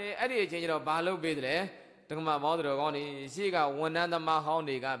ပဲအဲ့ဒီအချိန်ကျတော့ဘာလုပ်ပေးတယ်ဓမ္မပေါင်းတဲ့ကောင်းနေရှိကဝန်ထမ်းသမားဟောင်း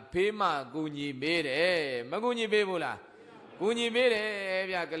တွေကဖေးမကူညီပေးတယ်မကူညီပေးဘူးလားကူညီပေးတယ်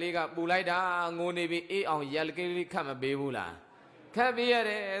ဗျကလေးကပူလိုက်တာငိုနေပြီအေးအောင်ရက်ကလေးခတ်မပေးဘူးလားခတ်ပေးရတ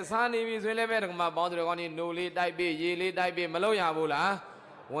ယ်စားနေပြီဆိုရင်လည်းပဲဓမ္မပေါင်းတဲ့ကောင်းနေနိုးလေးတိုက်ပေးရေလေးတိုက်ပေးမလုပ်ရဘူးလား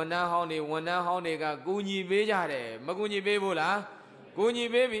ဝန်ထမ်းဟောင်းတွေကကူညီပေးကြတယ်မကူညီပေးဘူးလားကူညီ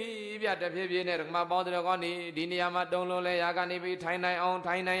ပေးပြီဗျတဖြည်းဖြည်းနဲ့ဓမ္မပေါင်းတဲ့ကောင်းနေဒီနေရာမှာတုံလုံးလဲရာကနေပြီးထိုင်နိုင်အောင်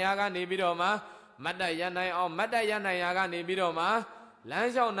ထိုင်နိုင်ရာကနေပြီးတော့မှမတ်တက်ရနိုင်အောင်မတ်တက်ရနိုင်ရာကနေပြီးတော့မှလမ်း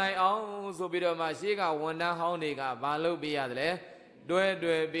လျှောက်နိုင်အောင်ဆိုပြီးတော့မှရှေးကဝန်ထမ်းဟောင်းတွေကဘာလုပ်ပေးရတယ်လဲ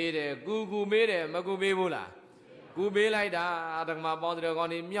တွဲပေးတယ်ကူပေးတယ်မကူပေးဘူးလားကူပေးလိုက်တာဓမ္မပေါင်းတဲ့ကော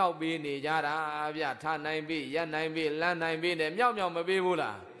င်းနေမြောက်ပေးနေကြတာဗျထနိုင်ပြီရက်နိုင်ပြီလမ်းနိုင်ပြီနဲ့မြောက်မပေးဘူး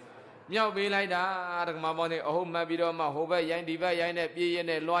လားမြောက်ပေးလိုက်တာဓမ္မပေါင်းနေအဟုတ်မှတ်ပြီးတော့မှဟိုဘက်ရိုင်းဒီဘက်ရိုင်းနဲ့ပြေးရင်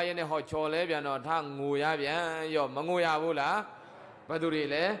နဲ့လွှားရင်နဲ့ဟောချော်လဲပြန်တော့ထငိုရပြန်ရောမငိုရဘူးလားဘယ်သူတွေ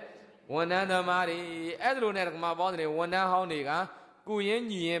လဲဝန်ထမ်းသမားတွေအဲ့ဒါလိုနဲ့ဓမ္မပေါင်းနေဝန်ထမ်းဟောင်းတွေကကုရင်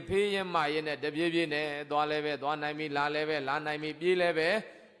ညီရင်ဖေးရင်မရင်နဲ့တပြေးပြေးနဲ့သွားလဲပဲသွားနိုင်ပြီလာလဲပဲလာနိုင်ပြီပြေးလဲပဲ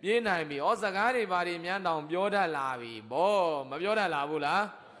ပြေးနိုင်ပြီဩစကားတွေဘာတွေမြန်းတောင်ပြောတတ်လာပြီဘောမပြောတတ်လာဘူးလား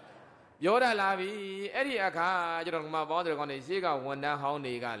ပြောတတ်လာပြီအဲ့ဒီအခါကျွန်တော်ဓမ္မပေါင်းတဲ့ကောင်တွေရှေ့ကဝန်ထမ်းဟောင်း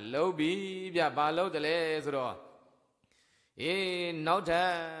တွေကလှုပ်ပြီဗျဘာလှုပ်တယ်လဲဆိုတော့နောက်ထပ်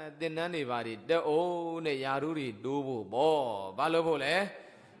သင်္นานတွေဘာတွေတက်အိုးနဲ့ယာရုတွေတိုးဖို့ဘောဘာလို့ဖို့လဲ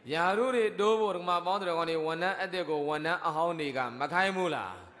ယာရုတွေတိုးဖို့ဓမ္မပေါင်းတဲ့ကောင်တွေဝန်ထမ်းအသက်ကိုဝန်ထမ်းအဟောင်းတွေကမခိုင်းဘူး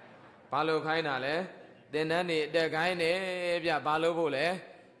လားဘာလို့ခိုင်းတာလဲသင်္นานတွေအတက်ခိုင်းတယ်ဗျဘာလို့ဖို့လဲ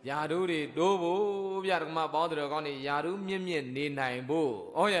ယာရုတွေတိုးဖို့ဗျဓမ္မပေါင်းတဲ့ကောင်တွေယာရုမြင့်နေနိုင်ဖို့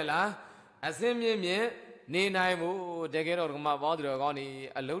ဟုတ်ရဲ့လားအစင်းမြင့်နေနိုင်ဖို့တကယ်တော့ဓမ္မပေါင်းတဲ့ကောင်းဒီ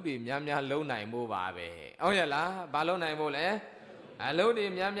အလုပ်တွေများလုံးနိုင်ဖို့ပါပဲဟုတ်ရဲ့လားဘာလုံးနိုင်ဖို့လဲအလုပ်တွေ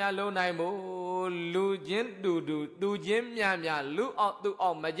များလုံးနိုင်ဖို့လူချင်းတူချင်းများလူအောက်သူ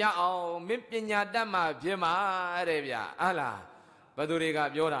အောက်မကြအောင်မင်းပညာတတ်မှဖြစ်မှာတဲ့ဗျဟာလားဘယ်သူတွေက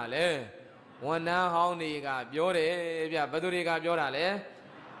ပြောတာလဲဝန်ထမ်းဟောင်းတွေကပြောတယ်ဗျဘယ်သူတွေကပြောတာလဲ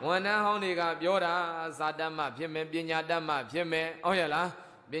ဝန်ထမ်းဟောင်းတွေကပြောတာစာတတ်မှဖြစ်မယ်ပညာတတ်မှဖြစ်မယ်ဟုတ်ရဲ့လား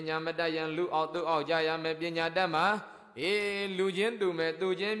ပညာမတတ်ရင်လူအောက်သူအောက်ကြရမယ်ပညာတတ်မှာလူချင်းတူမယ်သူ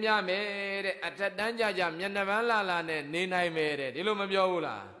ချင်းများမယ်တဲ့အထက်တန်းကြမျက်နှာပန်းလာနဲ့နေနိုင်မယ်တဲ့ဒီလိုမပြောဘူး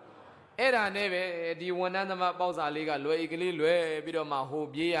လားအဲ့ဒါနဲ့ပဲဒီဝန်ထမ်းသမားပေါ့စာလေးကလွယ်ဤကလေးလွယ်ပြီးတော့မှဟို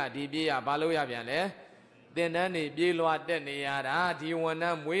ပြေးရဒီပြေးရဘာလို့ရပြန်လဲသင်တန်းနေပြေးလွှားတက်နေရတာဒီဝန်ထ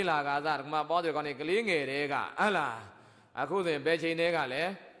မ်းမွေးလာကစားဓမ္မပေါ့တဲ့ကောင်နေကလေးငယ်တွေကဟလားအခုဆိုရင်ဘယ်ချိန်တည်းကလဲ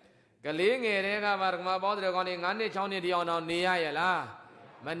ကလေးငယ်တွေကပါဓမ္မပေါ့တဲ့ကောင်နေ9နှစ်6နှစ်ဒီအောင်တော့နေရရဲ့လား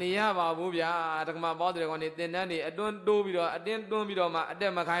မနေရပါဘူးဗျာဓမ္မပေါင်းတဲ့ကောင်နေသင်တန်းနေအတွန်းတိုးပြီးတော့အတင်းတွန်းပြီးတော့မှအတ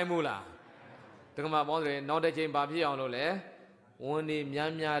က်မခိုင်းဘူးလားဓမ္မပေါင်းတဲ့နောက်တစ်ချိန်ဘာဖြစ်အောင်လို့လဲဝန်နေ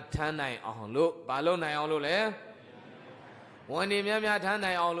များထမ်းနိုင်အောင်လို့ဘာလို့နိုင်အောင်လို့လဲဝန်နေများထမ်း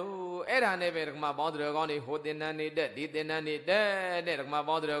နိုင်အောင်လို့အဲ့ဒါနဲ့ပဲဓမ္မပေါင်းတဲ့ကောင်နေဟိုသင်တန်းနေတက်ဒီသင်တန်းနေတက်တဲ့ဓမ္မ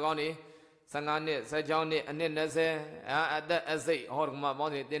ပေါင်းတဲ့ကောင်နေ15နှစ်16နှစ်အနှစ်20အသက်အစိတ်ဟောဓမ္မပေါ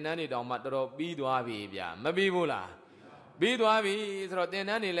င်းတဲ့သင်တန်းနေတောင်မှတော်တော်ပြီးသွားပြီဗျာမပြီးဘူးလားပြီးသွားပြီဆိုတော့သင်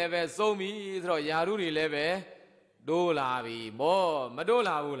တန်းတွေလည်းပဲစုံပြီဆိုတော့ယာရုတွေလည်းပဲတိုးလာပြီဘောမတိုး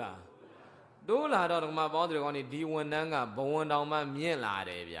လာဘူးလားတိုးလာတော့ဓမ္မပေါင်းတဲ့ကောင်ဒီဝန်တန်းကဘဝတောင်မှမြင့်လာ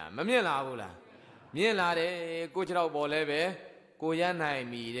တယ်ဗျာမမြင့်လာဘူးလားမြင့်လာတယ်ကိုခြေထောက်ပေါ်လည်းပဲကိုရနိုင်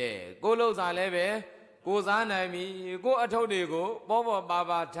ပြီတဲ့ကိုလှုပ်စာလည်းပဲကိုစားနိုင်ပြီကိုအထုပ်တွေကိုပေါ်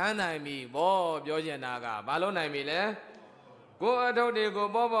ပါထမ်းနိုင်ပြီဘောပြောချင်တာကဘာလို့နိုင်ပြီလဲကိုအထုပ်တွေကို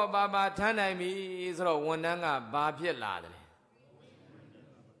ပေါ်ပါထမ်းနိုင်ပြီဆိုတော့ဝန်တန်းကဘာဖြစ်လာတယ်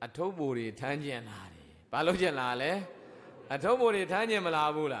အထုပ်ပူတွေထမ်းကျင်လာတယ်ဘာလို့ကျင်လာလဲအထုပ်ပူတွေထမ်းကျင်မလာ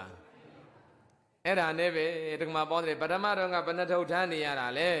ဘူးလားအဲ့ဒါနဲ့ပဲဓမ္မပေါင်းတယ်ပထမတော့ကဘယ်နှထုပ်ထမ်းနေရတာ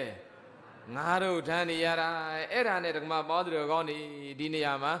လဲ9ထုပ်ထမ်းနေရတာအဲ့ဒါနဲ့ဓမ္မပေါင်းတယ်ကောင်းဒီနေ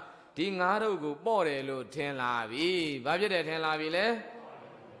ရာမှာဒီ9ထုပ်ကိုပေါ့တယ်လို့ထင်လာပြီဘာဖြစ်တယ်ထင်လာပြီလဲ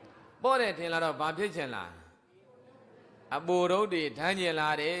ပေါ့တယ်ထင်လာတော့ဘာဖြစ်ချင်လားအပူတို့တွေထမ်းကျင်လာ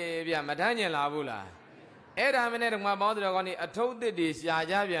တယ်ဗျမထမ်းကျင်လာဘူးလားအဲ့ဒါမနဲ့ဓမ္မပေါင်းတော်ကောင်းအထုပ်သစ်တွေရှာ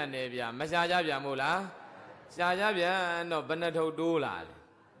ကြပြန်တယ်ဗျမရှာကြပြန်မို့လားရှာကြပြန်တော့ဘယ်နှထုပ်တိုးလာလဲ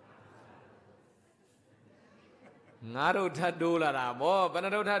9ထုပ်ထပ်တိုးလာတာဗောဘယ်နှ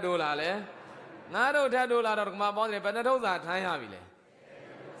ထုပ်ထပ်တိုးလာလဲ9ထုပ်ထပ်တိုးလာတော့ဓမ္မပေါင်းတယ်ဘယ်နှထုပ်စာထမ်းရပြီလဲ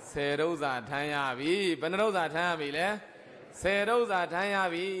10ထုပ်စာထမ်းရပြီဘယ်နှထုပ်စာထမ်းရပြီလဲ10ထုပ်စာထမ်းရ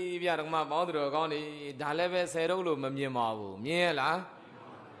ပြီဗျဓမ္မပေါင်းတော်ကောင်းဒါလည်းပဲ10ထုပ်လို့မမြင်ပါဘူးမြင်ရလား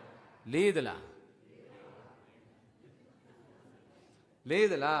လေးသလားလေး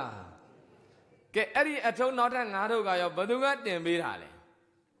သလားကဲအဲ့ဒီအထုံးနောက်ထပ်9ထုပ်ကရောဘယ်သူကတင်ပေးတာလဲ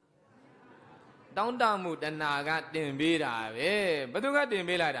တောင်းတမှုတဏှာကတင်ပေးတာပဲဘသူကတင်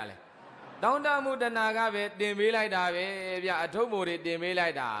ပေးလိုက်တာလဲတောင်းတမှုတဏှာကပဲတင်ပေးလိုက်တာပဲဗျအထုပ်မို့တွေတင်ပေးလို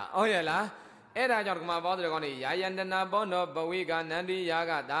က်တာဟုတ်ရဲ့လားအဲ့ဒါကြောင့်ဓမ္မပေါင်းတော်ကောင်းနေယာယန္တနာဘောနောဘဝိကနန္တိယာ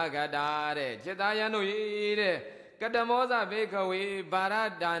ကသာဂတာတဲ့จิตသားယံတို့ရေးတဲ့ကတမောဇဘေခဝေဘာရ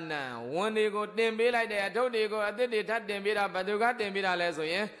ဒါနံဝန်တွေကိုတင်ပေးလိုက်တဲ့အထုပ်တွေကိုအသစ်တွေထပ်တင်ပေးတာဘသူကတင်ပေးတာလဲဆို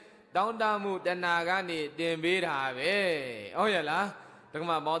ရင်တောင်းတမှုတဏှာကနေတင်ပေးတာပဲဟုတ်ရဲ့လားဓမ္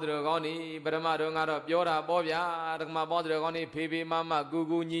မပေါင်းတော်ကောင်းနေပရမတော်ကတော့ပြောတာပေါ့ဗျာဓမ္မပေါင်းတော်ကောင်းနေဖေဖေမမကူ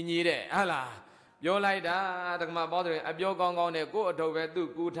ကူညီညီတဲ့ဟလားပြောလိုက်တာဓမ္မပေါင်းတော်အပြောကောင်းကောင်းနဲ့ကို့အထုပ်ပဲသူ့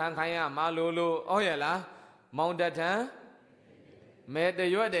ကူထန်ခိုင်းရမလို့ဟုတ်ရဲ့လားမောင်တထန်မဲတ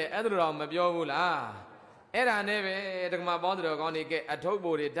ရွတ်တဲ့အဲ့ဒါတော့မပြောဘူးလားအဲ့ဒါနဲ့ပဲဓမ္မပေါင်းတော်ကောင်းနေကအထုပ်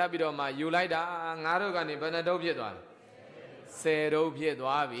ပိုတွေဓာတ်ပြီးတော့မှယူလိုက်တာငါတို့ကနေဘယ်နှထုပ်ဖြစ်သွားလဲ10ထုပ်ဖြစ်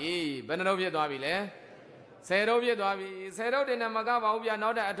သွားပြီဘယ်နှထုပ်ဖြစ်သွားပြီလဲ10ထုပ်ဖြစ်သွားပြီ10ထုပ်တင်နဲ့မကပါဘူးဗျာနော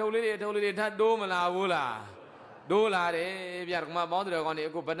က်တဲ့အထုပ်လေးတွေထပ်တိုးမလာဘူးလားတိုးလာတယ်ဗျာဓမ္မပေါင်းတော်ကောင်းနေ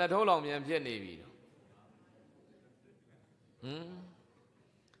အခုဘယ်နှထုပ်လောက်မြန်ဖြစ်နေပြီ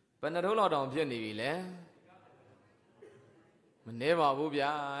ဘယ်နှထုပ်လောက်တောင်ဖြစ်နေပြီလဲမနေပါဘူးဗျာ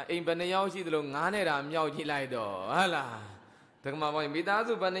အိမ်ဘယ်နှယောက်ရှိသလို9နဲ့တာမြောက်ကြည့်လိုက်တော့ဟုတ်လားဓမ္မပေါင်းမိသား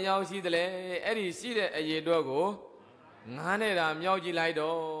စုဘယ်နှယောက်ရှိသလဲအဲ့ဒီရှိတဲ့အရေအတွက်ကို9နဲ့တာမြောက်ကြည့်လိုက်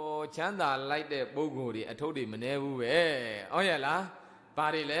တော့ချမ်းသာလိုက်တဲ့ပုဂ္ဂိုလ်တွေအထုပ်တွေမနေဘူးပဲဟုတ်ရဲ့လားဘာ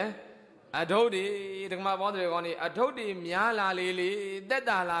တွေလဲအထုပ်တွေဓမ္မပေါင်းတွေကောင်းနေအထုပ်တွေများလာလေလေတက်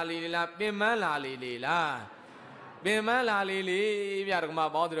တာလာလေလားပင်မလာလေလေလားပင်မလာလေလေဗျာဓမ္မ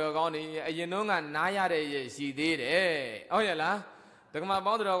ပေါင်းတော်ကောင်းနေအရင်တော့ကနားရတဲ့ရရှိသေးတယ်ဟုတ်ရဲ့လားဓမ္မ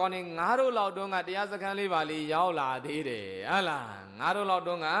ပေါင်းတော်ကောင်းနေငါတို့လောက်တုန်းကတရားစခန်းလေးပါလေးရောက်လာသေးတယ်ဟုတ်လားငါတို့လောက်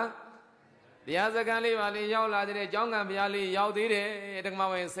တုန်းကတရားစခန်းလေးပါလေးရောက်လာတဲ့ကျောင်းကံဘုရားလေးရောက်သေးတယ်ဓမ္မ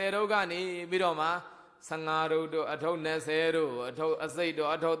ဝင်10ထုပ်ကနေပြီးတော့မှ15ထုပ်တို့အထုပ်20တို့အထုပ်အစိတ်တို့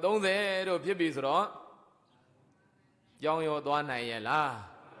အထုပ်30တို့ဖြစ်ပြီဆိုတော့ကျောင်းရောသွားနိုင်ရဲ့လား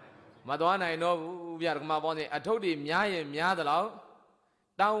မသွားနိုင်တော့ဘူးဗျာဓမ္မပေါင်းနေအထုပ်တွေများရင်များသလောက်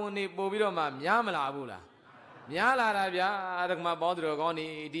တာဝန်တွေပို့ပြီးတော့မှများမလာဘူးလားများလာတာဗျာဓမ္မပေါင်းတော်ကောင်းနေ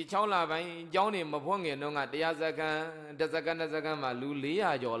ဒီ6လပိုင်းကျောင်းနေမဖွင့်ခင်တော့ကတရားစခန်း10စခန်း20စခန်းမှာလူ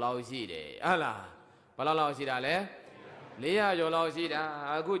400ကျော်လောက်ရှိတယ်ဟုတ်လားဘယ်လောက်ရှိတာလဲ400ကျော်လောက်ရှိတာ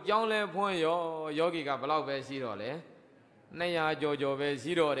အခုကျောင်းလဲဖွင့်ရောယောဂီကဘယ်လောက်ပဲရှိတော့လဲ200ကျော်ပဲ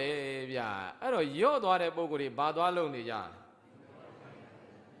ရှိတော့တယ်ဗျာအဲ့တော့ရော့သွားတဲ့ပုံကိုယ်တွေဘာသွားလုံနေကြ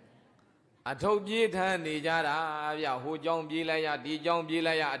အထုပ်ပြေးထမ်းနေကြတာဗျဟိုကြောင်ပြေးလိုက်ရဒီကြောင်ပြေး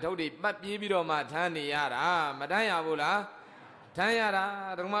လိုက်ရအထုပ်တွေပတ်ပြေးပြီးတော့မှထမ်းနေရတာမထမ်းရဘူးလားထမ်းရတာ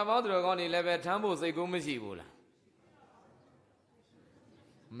ဓမ္မပေါင်းတော်ကောင်းနေလည်းပဲထမ်းဖို့စိတ်ကူးမရှိဘူးလား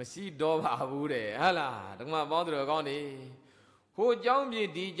မရှိတော့ပါဘူးတဲ့ဟဟလားဓမ္မပေါင်းတော်ကောင်းနေဟိုကြောင်ပြေး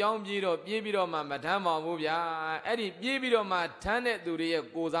ဒီကြောင်ပြေးတော့ပြေးပြီးတော့မှမထမ်းပါဘူးဗျာအဲ့ဒီပြေးပြီးတော့မှထမ်းတဲ့သူတွေရဲ့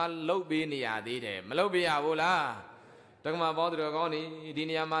ကိုယ်စားလှုပ်ပေးနေရသေးတယ်မလှုပ်ပေးရဘူးလားဓမ္မပေါင်းတော်ကောင်းနေဒီ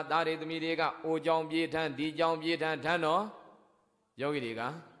နေရာမှာသားတွေသမီးတွေကအိုကြောင်ပြေးထမ်းဒီကြောင်ပြေးထမ်းထမ်းတော့ယောဂီတွေက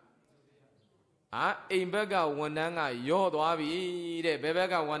အိမ်ဘက်ကဝန်ထမ်းကယော့သွားပြီတဲ့ဘယ်ဘက်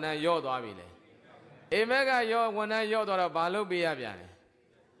ကဝန်ထမ်းယော့သွားပြီလဲအိမ်ဘက်ကဝန်ထမ်းယော့သွားတော့ဘာလုပ်ပေးရပြန်လဲ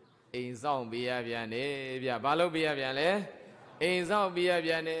အိမ်ဆောင်ပေးရပြန်တယ်ဗျဘာလုပ်ပေးရပြန်လဲအိမ်ဆောင်ပေးရ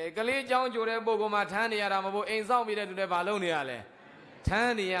ပြန်တယ်ကလေးเจ้าကြိုတဲ့ပုဂ္ဂိုလ်မှာထမ်းနေရတာမဟုတ်အိမ်ဆောင်ပေးတဲ့သူတွေဘာလုပ်နေရလဲထ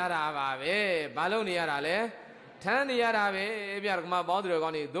မ်းနေရတာပါပဲဘာလုပ်နေရတာလဲထမ်းနေရတာပဲဗျာဓမ္မပေါင်းတော်ကော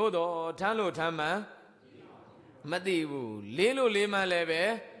င်းနေသို့တော့ထမ်းလို့ထမ်းမှန်မသိဘူးလေးလို့လေးမှန်လည်းပဲ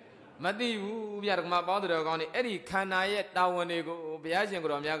မသိဘူးဗျာဓမ္မပေါင်းတော်ကောင်းနေအဲ့ဒီခန္ဓာရဲ့တာဝန်တွေကိုဘုရားရှင်ကို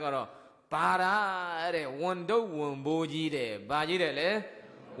ယ်တော်များကတော့ဘာရာတဲ့ဝန်တုပ်ဝန်ဘိုးကြီးတဲ့ဘာကြီးတဲ့လဲ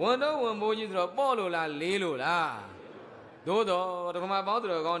ဝန်တုပ်ဝန်ဘိုးကြီးဆိုတော့ပေါ့လို့လားလေးလို့လားသို့တော့ဓမ္မပေါင်း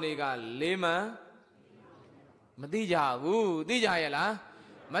တော်ကောင်းတွေကလေးမှန်မသိကြဘူးသိကြရဲ့လား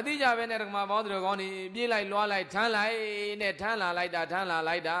မသိကြပဲနဲ့ဓမ္မပေါင်းတော်ကောင်းနေပြေးလိုက်လွှားလိုက်ထမ်းလိုက်နဲ့ထမ်းလာလိုက်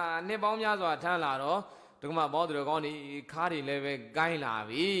တာနှစ်ပေါင်းများစွာထမ်းလာတော့ဓမ္မပေါင်းတော်ကောင်းနေခါးတွေလည်းပဲကိုင်းလာ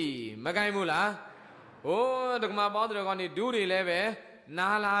ပြီမကိုင်းဘူးလားဟိုးဓမ္မပေါင်းတော်ကောင်းနေဒူးတွေလည်းပဲနာ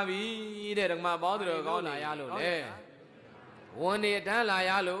လာပြီတဲ့ဓမ္မပေါင်းတော်ကောင်းလာရလို့လေဝန်နေထမ်းလာ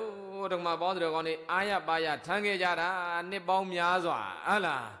ရလို့ဓမ္မပေါင်းတော်ကောင်းနေအာရပါရထမ်းခဲ့ကြတာနှစ်ပေါင်းများစွာဟ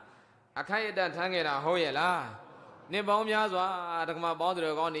လားအခိုက်အတန့်ထမ်းခဲ့တာဟုတ်ရဲ့လားနှစ်ပေါင်းများစွာဓမ္မပေါင်း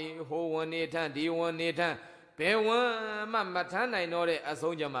တော်ကောင်းနေဟိုဝန်နေထမ်းဒီဝန်နေထမ်းဘယ်ဝန်မှမထမ်းနိုင်တော့တဲ့အ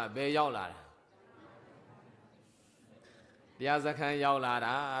ဆုံးကြမှာဘယ်ရောက်လာတာတရားစခန်းရောက်လာ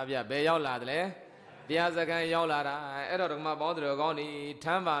တာဗျဘယ်ရောက်လာတယ်လဲတရားစခန်းရောက်လာတာအဲ့တော့ဓမ္မပေါင်းတော်ကောင်းနေထ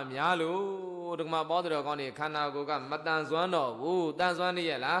မ်းပါများလို့ဓမ္မပေါင်းတော်ကောင်းနေခန္ဓာကိုယ်ကမတန်ဆွမ်းတော့ဘူးတန်ဆွမ်းနေ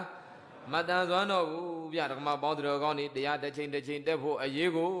ရလားမတန်ဆွမ်းတော့ဘူးဗျဓမ္မပေါင်းတော်ကောင်းနေတရားတစ်ချိန်တက်ဖို့အ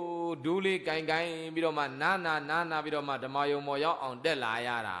ရေးကိုဒူးလေးကိုင်ပြီးတော့မှနာနာပြီးတော့မှဓမ္မယုံမော်ရောက်အောင်တက်လာရ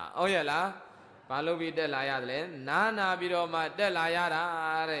တာဟုတ်ရဲ့လားဘ Balubi de Layadle, Nana Bidoma de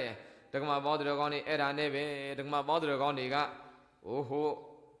Layada, Dagma Bodrogoni era neve, Dagma Bodrogoniga, Oho,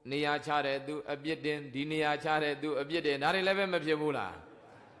 Nia Chare do a bidin, Dinia Chare do a bidin, not 11 of Yabula.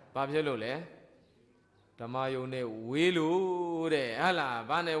 Babjelule, Tamayone Wilu, de Ala,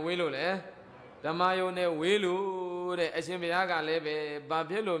 Bane Wilule, Tamayone Wilu, de Ashimiaga leve,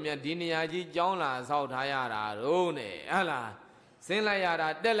 Babjelumia Diniaji Jona, South Hayara, Rone, Ala.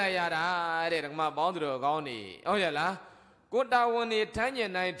 Sinlayara, Delayara, Dagma Bodrogoni, oh yella, Kota woni Tanya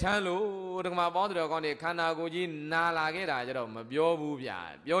Night Talu, Dagma Bodrogoni, Kanaguji, Nala Gera, Biobubia,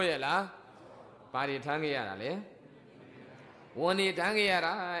 Bioyella, Pari Tangiara, Woni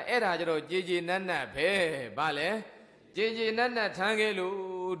Tangiara, Edajero, Gigi Nana, Pe, Bale, Gigi Nana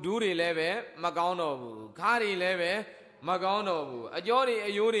Tangelu, Duri Leve, Magono, Kari Leve, Magono, Ajori,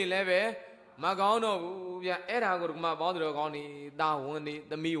 Ayuri Leve, Magono, era Gurma Bodrogoni, Da Woni,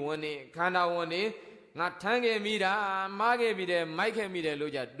 the Me Woni, Kana Woni, not Tange Mida, Mage Mide, Mike Mide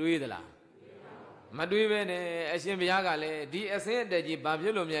Luja, Duidala. Maduivene, Ashimiagale, D. Ascent de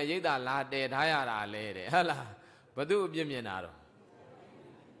Babylomia Yeda La de Diara Lady, Hala, Badu Biminaro.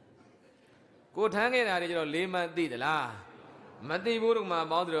 Go Tange Arijo Lima Didala. Mati Buruma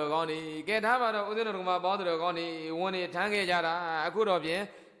Bodrogoni, get Havana Uduruma Bodrogoni, Woni Tange Jara, a good of ye.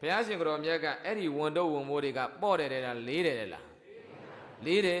 Piasin Gromiaga, any window Moriga, boarded and leaded.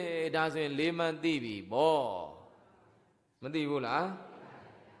 Leaded doesn't Lehman Divi, bo. Mandibula.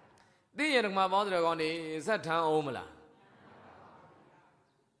 The end of my mother on the Satan Omala.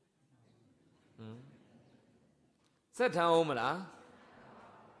 Satan Omala.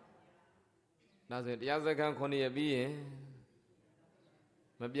 Does it Yazakan Konia be?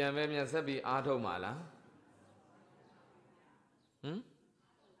 Maybe I may be Atomala.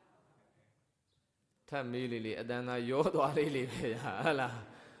 Tamili, Adana Yodo really, Allah.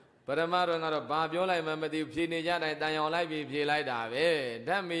 But a matter of Babiola, remember the Pinijan and Dion Live, like that.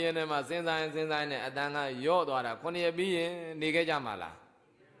 Damn me and my sins and Adana Yodo, Konia be Nigajamala.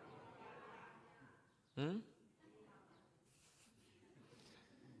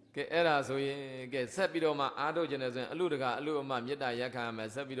 Get Era so get Sepidoma, Adogenes and Ludaga, Luma, Yeda Yakam, and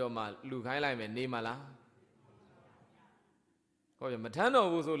Sepidoma, Luke Highline and Nimala. Oh, your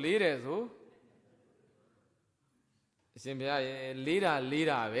matano was so leaders, who? Simpia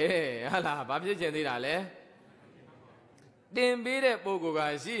leader, eh? Hala, Babi Generale. Then be the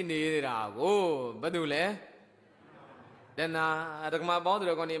Boguga, she needed a go, Badule. Then I took my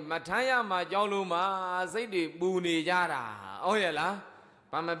bother on him, Mataya, my Joluma, Sadi Buni Yara, oh yella,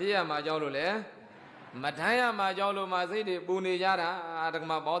 Pamapia, my Jolule. Mataya, my Joluma, Sadi Buni Yara, I took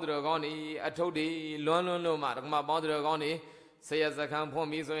my bother on a toady, Lono, my bother on say as I come for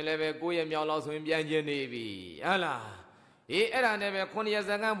me, so in level, go and your loss in Bianji Navy. Allah. Era never 20 years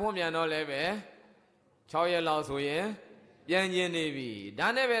ago, Pomiano leve. Choya loss, we Bianji Navy.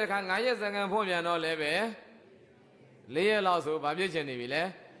 Done never can I years ago, Pomiano leve. Lay a loss of Babian Navy,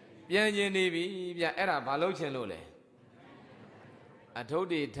 Bianji Navy, Bia era Balochan Lole. I told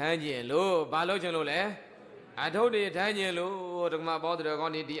the Tangian low, Balochan Lole. I told the Tangian low, took my bother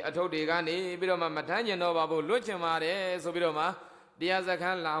on it. I told the Gani, Bidoma Matanya no Babu Luchamare, so Bidoma. The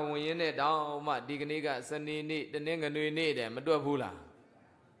Azakan la win it down, my digniga, Sunny, the Ninga need them, Madua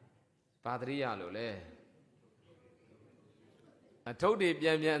Patria Lole. I told the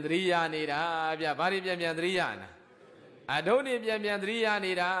Biandria Nida, Bari Biandriana. I told the Biandria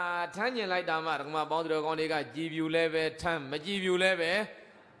Nida, Tanya like Damar, my bother on the guy, give you leve, Tam, give you leve,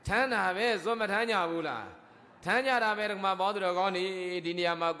 Tana, so Matanya Bula. Tanya Raver, my bother on the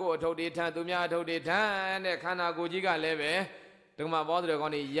Diniamago, told the Tantumia, told the Tan, the Kanagojiga leve. My bother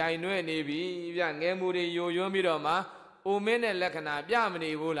on the Yainu Navy, Yang Emuri, Yomiroma, Umene Lekana,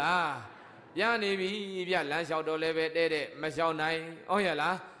 Yamini Wula, Yanibi, Yalanshao leve, Mashao Nai,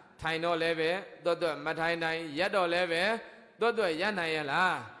 Oyala, Taino leve, Dodo Matainai, Yado leve, Dodo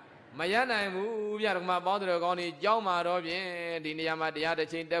Yanayala, Mayana move, my bother on the Joma Robin, Diniama, the other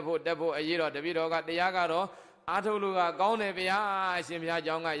chain depot, a year of the video got the Yagaro, Atoluga, Gone, Via, Simia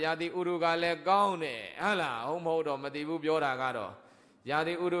Jonga, Yadi Uruga, let gone, Allah, home of Madibu Bioragado.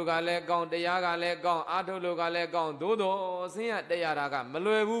 Yadi Uruga let gone, the Yaga let gone, Atoluga let gone, Dodo, see at the Yaraga,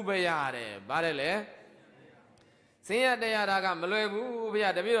 Maluebu Bayare, Barele. See at the Yaraga, Maluebu,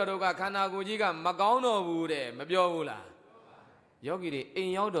 Via, the Viroga, Kanagujiga, Magono Bude, Mabiola. Yogi,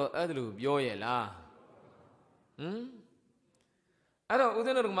 in Yodo, Adlu, Bioela. I don't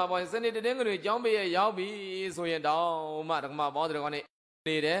know my boy, send it to Dengue, Jambi, Yabi, so you down, my bother on it.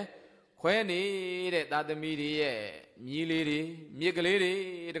 When it that the media, me lady, me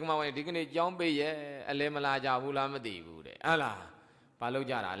lady, my way, digging Jambi, a lemala javula madi, Allah,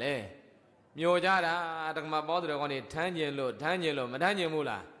 Palojara, မျိုးကြတာဓမ္မပေါသူတော်ကောင်းနေထမ်းကျင်လို့မထမ်းကျင်ဘူး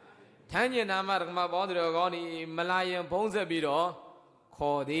လားထမ်းကျင်တာမှဓမ္မပေါသူတော်ကောင်းနေမလာရင်ဖုံးဆက်ပြီးတော့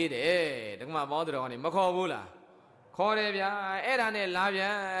ခေါ်သေးတယ်ဓမ္မပေါသူတော်ကောင်းနေမခေါ်ဘူးလားခေါ်တယ်ဗျာအဲ့ဒါနဲ့လာပြ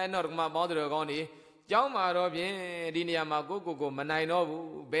န်တော့ဓမ္မပေါသူတော်ကောင်းနေကျောင်းမှာတော့ဖြင့်ဒီနေရာမှာကိုမနိုင်တော့ဘူး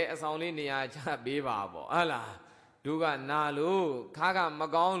ဘယ်အဆောင်လေးနေရာချပေးပါပေါ့ဟုတ်လားဒုကနာလို့ခါကမ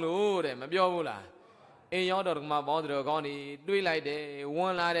ကောင်းလို့တဲ့မပြောဘူးလားအိမ်ရောက်တော့ဓမ္မပေါသူတော်ကောင်းနေတွေးလိုက်တယ်ဝ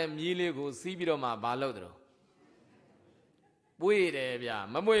င်လာတဲ့မြီးလေးကိုစီးပြီးတော့မှဘာလုပ်တယ်ပွေးတယ်ဗျာ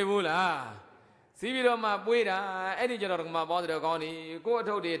မပွေးဘူးလားစီးပြီးတော့မှပွေးတာအဲ့ဒီကျတော့ဓမ္မပေါသူတော်ကောင်းနေကိုအ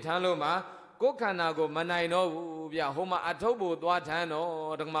ထုပ်တွေထမ်းလို့မှကိုခန္ဓာကိုမနိုင်တော့ဘူးဗျာဟိုမှာအထုပ်ကိုသွားထမ်းတော့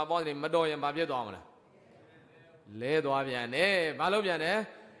ဓမ္မပေါသူမတော်ရင်ဘာဖြစ်သွားမလဲလဲသွားပြန်တယ်ဘာလို့ပြန်တယ်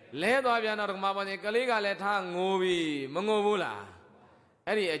လဲသွားပြန်တော့ဓမ္မပေါသူကလေးကလည်းထားငိုပြီမငိုဘူးလား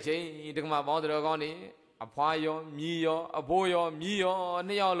အဲ့ဒီအချိန်ဓမ္မပေါသူတော်ကောင်းနေအဖွာရောမြည်ရောအဖိုးရောမြည်ရော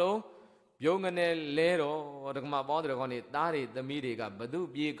နှစ်ယောက်လုံးပြုံးကနေလဲတော့ဓမ္မပေါသူတော်ကောင်းနေသားတွေသမီးတွေကဘသူ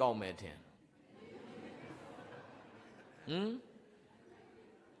ပြေးကောင်းမယ်ထင်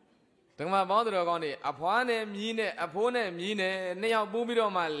ဓမ္မပေါသူတော်ကောင်းနေအဖွာနဲ့မြည်နဲ့အဖိုးနဲ့မြည်နဲ့နှစ်ယောက်ပူးပြီး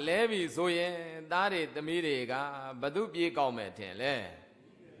တော့မှလဲပြီဆိုရင်သားတွေသမီးတွေကဘသူပြေးကောင်းမယ်ထင်လဲ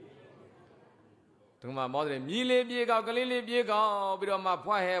ဓမ္မပေါသူတွေမြည်လေးပြေးကောက်ကလေးလေးပြေးကောက်ပြီးတော့မှ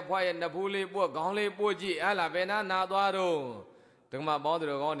ဖွားရဲ့နဖူးလေးပွတ်ခေါင်းလေးပွတ်ကြည့်ဟလာဘယ်နာသွားတော့ဓမ္မပေါသူ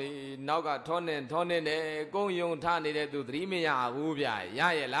တော်ကောင်းနေနောက်ကထောနဲ့နဲ့ကုန်းယုံထနေတဲ့သူသတိမရဘူးဗျရ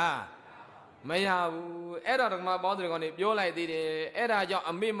ရဲ့လားမရဘူးအဲ့တော့ဓမ္မပေါသူတော်ကောင်းနေပြောလိုက်သေးတယ်အဲ့ဒါကြောင့်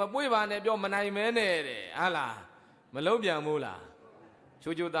အမေမပွေ့ပါနဲ့ပြောမနိုင်မဲနဲ့တဲ့ဟလားမလုံးပြန်ဘူးလား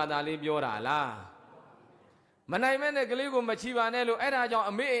ချိုတာလေးပြောတာလားမနိုင်မဲနဲ့ကလေးကိုမချီပါနဲ့လို့အဲ့ဒါကြောင့်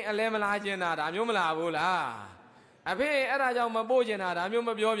အမေအိမ်အလဲမလာကျင်တာဒါမျိုးမလာဘူးလားအဖေအဲ့ဒါကြောင့်မပို့ကျင်တာဒါမျိုးမ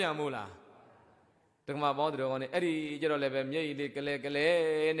ပြောပြန်ဘူးလားဓမ္မပေါသူတော်ကောင်းနေအဲ့ဒီကျတော့လည်းပဲမျက်ရည်လေးကလဲ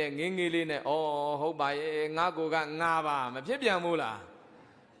နဲ့ငင်းလေးနဲ့ဩဟုတ်ပါရဲ့ငါကိုကငါပါမဖြစ်ပြန်ဘူးလား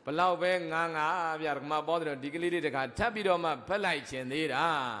ဘလောက်ပဲငါဗျဓမ္မပေါသူတော်ဒီကလေးတွေတခါထပ်ပြီးတော့မှဖက်လိုက်ခြင်းသေးတာ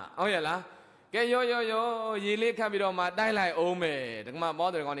ဟုတ်ရဲ့လားကဲရောရေလေးခတ်ပြီးတော့မှတိုက်လိုက်အောင်မယ်ဓမ္မပေါ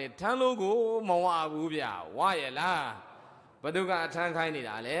သူတော်ကောင်းနေထမ်းလို့ကိုမဝဘူးဗျဝရဲ့လားဘသူကအထမ်းခိုင်းနေ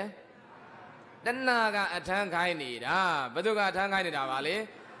တာလဲတဏှာကအထမ်းခိုင်းနေတာဘသူကအထမ်းခိုင်းနေတာပါလေ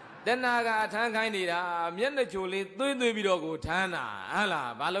တဏှာကအထမ်းခိုင်းနေတာမျက်နှာချိုလေးသွေးပြီးတော့ကိုထမ်းတာဟ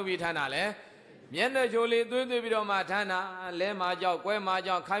လားဘာလို့ပြီးထမ်းတာလဲမျက်နှာချိုလေးသွေးပြီးတော့မှထမ်းတာလဲမှာကြောက်ကွဲမှာ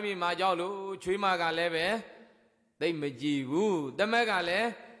ကြောက်ခိုင်းမိမှာကြောက်လို့ချွေးမကလည်းပဲသိမကြည့်ဘူးတမက်ကလည်း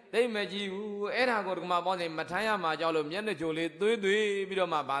သိမကြည့်ဘူးအဲ့ဒါကိုဓမ္မပေါင်းနေမထမ်းရမှာကြောက်လို့မျက်နှာချိုလေးသွေးပြီး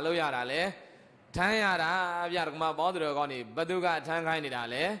တော့မှဘာလို့ရတာလဲထမ်းရတာဗျဓမ္မပေါင်းတော်ကောင်းနေဘသူကထမ်းခိုင်းနေတာ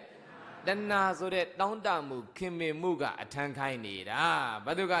လဲတဏှာဆိုတဲ့တောင်းတမှုခင်မင်မှုကအထမ်းခိုင်းနေတာဘ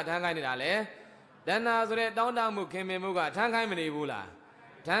သူကထမ်းခိုင်းနေတာလဲတဏှာဆိုတဲ့တောင်းတမှုခင်မင်မှုကထမ်းခိုင်းမနေဘူးလား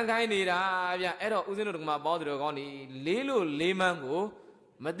ထမ်းခိုင်းနေတာဗျအဲ့တော့ဦးဇင်းတို့ဓမ္မပေါင်းတော်ကောင်းနေလေးလို့လေးမှန်းကို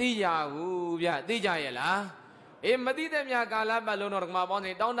မသိရဘူးဗျသိကြရဲ့လားအေးမသိတဲ့မြကာလပတ်လုံးတော့ဓမ္မပေါင်း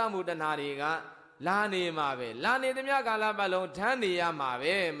နေတောင်းတမှုတဏှာတွေကလာနေမှာပဲလာနေတဲ့မြကာလပတ်လုံးထမ်းနေရမှာ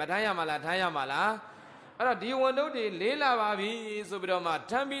ပဲမထမ်းရမှာလားထမ်းရမှာလားအဲ့တော့ဒီဝန်တုပ်တွေလေးလာပါပြီဆိုပြီးတော့မှ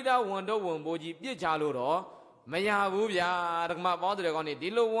ထမ်းပြီးသားဝန်တုပ်ဝန်ပိုးကြီးပြစ်ချလို့တော့မရဘူးဗျာဓမ္မပေါင်းတဲ့ကောင်းနေဒီ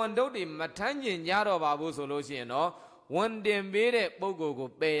လိုဝန်တုပ်တွေမထမ်းကျင်ကြတော့ပါဘူးဆိုလို့ရှိရင်တော့ဝန်တင်ပေးတဲ့ပုဂ္ဂိုလ်ကို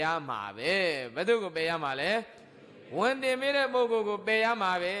ပယ်ရမှာပဲဘယ်သူကိုပယ်ရမှာလဲဝန်တင်ပေးတဲ့ပုဂ္ဂိုလ်ကိုပယ်ရ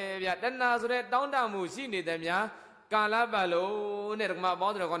မှာပဲဗျာတဏှာဆိုတဲ့တောင်းတမှုရှိနေတဲ့များကာလပတ်လုံးနဲ့ဓမ္မပေါ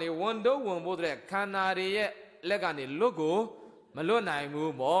င်းတဲ့ကောင်းနေဝန်တုပ်ဝန်ပိုးတဲ့ခန္ဓာတွေရဲ့လက်ကနေလွတ်ကိုမလွတ်နိုင်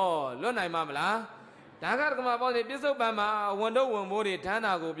ဘူးပေါ့လွတ်နိုင်မှာမလားဒါကဓမ္မပေါင်းနေပြစ္ဆုတ်ပံမှာဝန်တုပ်ဝန်ပိုးတွေထမ်း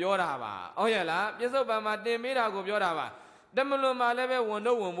တာကိုပြောတာပါဟုတ်ရဲ့လားပြစ္ဆုတ်ပံမှာတင်ပေးတာကိုပြောတာပါတမလွန်မှာလည်းပဲဝန်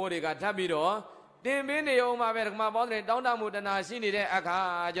တုပ်ဝန်ပိုးတွေကထပ်ပြီးတော့တင်ပေးနေအောင်မှာပဲဓမ္မပေါင်းတွေတောင်းတမှုတဏှာရှိနေတဲ့အခါ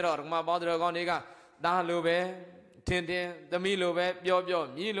ကျတော့ဓမ္မပေါင်းတွေကောင်းတွေကဒါလိုပဲထင်သမီးလိုပဲပြော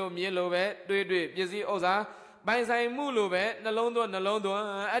မြည်လိုပဲတွေးပစ္စည်းဥစ္စာပိုင်ဆိုင်မှုလိုပဲနှလုံးသွင်း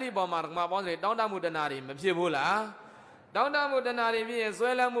အဲ့ဒီပေါ်မှာဓမ္မပေါင်းတွေတောင်းတမှုတဏှာတွေမဖြစ်ဘူးလားတောင်းတမှုတဏှာတွေဖြစ်ရင်ဆွဲ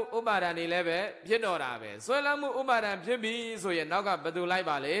လန်းမှုဥပါဒံတွေလည်းပဲဖြစ်တော့တာပဲဆွဲလန်းမှုဥပါဒံဖြစ်ပြီဆိုရင်နောက်ကဘယ်သူလိုက်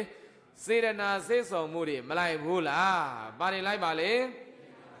ပါလေစေတနာစိတ်ဆောင်မှုတွေမလိုက်ဘူးလားဘာတွေလိုက်ပါလေ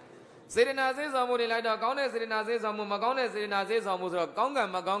စေတနာစိတ်ဆောင်မှုတွေလိုက်တော့ကောင်းတဲ့စေတနာစိတ်ဆောင်မှုမကောင်းတဲ့စေတနာစိတ်ဆောင်မှုဆိုတော့ကောင်းကံ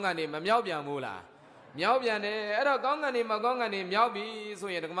မကောင်းကံတွေမမြောက်ပြန်ဘူးလားမြောက်ပြန်တယ်အဲ့တော့ကောင်းကံတွေမကောင်းကံတွေမြောက်ပြီ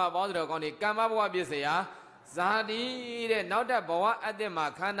ဆိုရင်ဓမ္မပေါင်းတော်ကောင်းတွေကမ္မဘဝပြည့်စရာဇာတိတဲ့နောက်ထပ်ဘဝအတ္တမှာ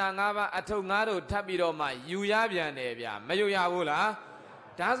ခန္ဓာ၅ပါးအထုပ်၅တို့ထပ်ပြီးတော့မှယူရပြန်တယ်ဗျမယူရဘူးလား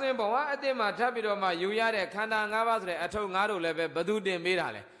ဒါဆိုရင်ဘဝအတ္တမှာထပ်ပြီးတော့မှယူရတဲ့ခန္ဓာ၅ပါးဆိုတဲ့အထုပ်၅တို့လည်းပဲဘသူတင်ပေးတာ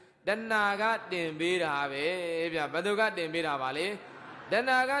လဲတဏှာကတင်ပေးတာပဲဗျဘသူကတင်ပေးတာပါလေတ တ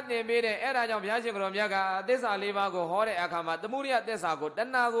ဏှာကတင်ပေးတယ်အဲ့ဒါကြောင့်ဘုရားရှင်ကိုရောမြတ်ကသစ္စာလေးပါးကိုဟောတဲ့အခါမှာသမုဒိယသစ္စာကိုတ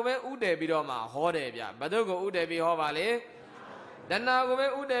ဏှာကိုပဲဥတည်ပြီးတော့မှဟောတယ်ဗျဘယ်သူကိုဥတည်ပြီးဟောပါလဲတဏှာကိုပဲ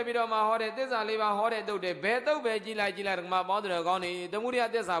ဥတည်ပြီးတော့မှဟောတဲ့သစ္စာလေးပါးဟောတဲ့တုတ်တယ်ဘယ်တုတ်ပဲကြည်လိုက်ဓမ္မပေါင်းတော်ကောင်းနေသမုဒိယ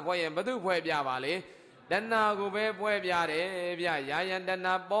သစ္စာဖွဲ့ရင်ဘယ်သူဖွဲ့ပြပါလဲတဏှာကိုပဲဖွဲ့ပြတယ်ဗျယာယံတ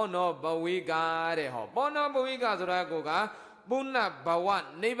ဏှာပေါနောဘဝိကာတဲ့ဟောပေါနောဘဝိကာဆိုတာကိုကပုဏ္ဏဘဝ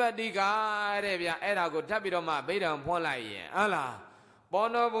နိဗ္ဗတိကာတဲ့ဗျအဲ့ဒါကိုထပ်ပြီးတော့မှဗိဓံဖွင့်လိုက်ရင်ဟုတ်လားပေါ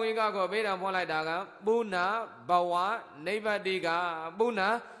နောဘဝိကာကိုဗိဓံဖွင့်လိုက်တာကပုဏ္ဏဘဝနိဗ္ဗတိကာပုဏ္ဏ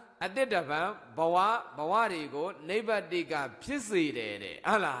အတ္တဗံဘဝတွေကိုနိဗ္ဗတိကာဖြစ်စေတယ်တဲ့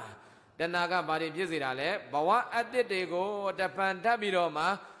ဟုတ်လားတဏှာကဘာတွေဖြစ်စေတာလဲဘဝအတ္တတွေကိုတပံထပ်ပြီးတော့မှ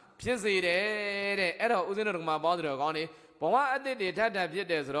ဖြစ်စေတယ်တဲ့အဲ့တော့ဦးဇင်းတို့ကမှပေါင်းတော်ကောင်းနေဘဝအတ္တတွေထပ်ဖြစ်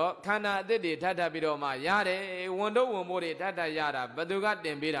တယ်ဆိုတော့ခန္ဓာအတ္တတွေထပ်ပြီးတော့မှရတယ်ဝန်တို့ဝန်မိုးတွေထပ်ရတာဘယ်သူကတ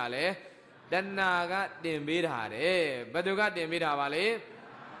င်ပေးတာလဲတဏှာကတင်ပေးတာတဲ့ဘယ်သူကတင်ပေးတာပါလဲ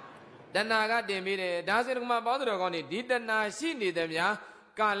တဏှာကတင်ပေးတယ်ဒါဆိုကမှပေါင်းတော်ကောင်းနေဒီတဏှာရှိနေတယ်များ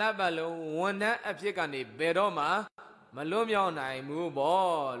ကာလပတ်လုံးဝန်ထမ်းအဖြစ်ကနေဘယ်တော့မှမလွတ်မြောက်နိုင်ဘူး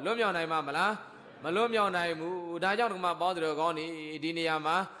ပေါ့လွတ်မြောက်နိုင်မှာမလားမလွတ်မြောက်နိုင်ဘူးဒါကြောင့်ကမှပေါင်းတော်ကောင်းနေဒီနေရာ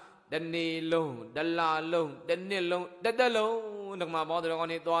မှာတနေ့လုံးတလလုံးတနှစ်လုံးတစ်သက်လုံးဓမ္မပေါင်းတော်ကော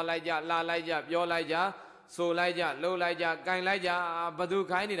င်းနေသွားလိုက်ကြလာလိုက်ကြပြောလိုက်ကြဆိုလိုက်ကြလှုပ်လိုက်ကြကင်လိုက်ကြဘသူ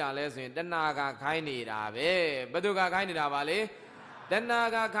ခိုင်းနေတာလဲဆိုရင်တဏှာကခိုင်းနေတာပဲဘသူကခိုင်းနေတာပါလေတဏှာ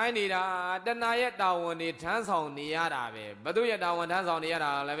ကခိုင်းနေတာတဏှာရဲ့တာဝန်တွေထမ်းဆောင်နေရတာပဲဘသူရဲ့တာဝန်ထမ်းဆောင်နေရတာ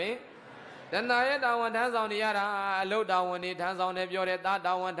လဲပဲတဏှာရဲ့တာဝန်ထမ်းဆောင်နေရတာအလုတ်တာဝန်တွေထမ်းဆောင်နေပြောတယ်သား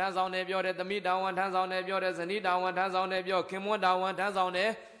တာဝန်ထမ်းဆောင်နေပြောတယ်သမီးတာဝန်ထမ်းဆောင်နေပြောတယ်ဇနီးတာဝန်ထမ်းဆောင်နေပြောခင်မွန်းတာဝန်ထမ်းဆောင်နေ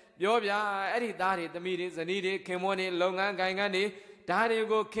ပြောပြအဲ့ဒီသားတွေသမီးတွေဇနီးတွေခင်မွန်းတွေလုပ်ငန်းကိုင်ငန်းတွေဒါတွေ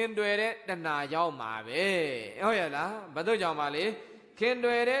ကိုခင်တွယ်တဲ့တဏှာကြောင့်ပါပဲဟုတ်ရဲ့လားဘယ်သူကြောင့်ပါလဲခင်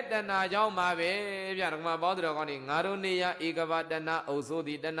တွယ်တဲ့တဏှာကြောင့်ပါပဲဗျဓမ္မပေါင်းတော်ကောင်းနေငါတို့နေရဧကပတဏှာအုပ်ဆိုးသ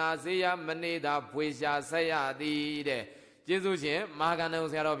ည်တဏှာစေရမနေတာဖွေရှာဆက်ရသည်တဲ့ကျေးဇူးရှင်မဟာကန္တ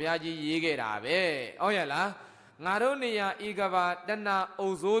ဆရာတော်ဘုရားကြီးရေးခဲ့တာပဲဟုတ်ရဲ့လားငါတို့နေရဧကပတဏှာအု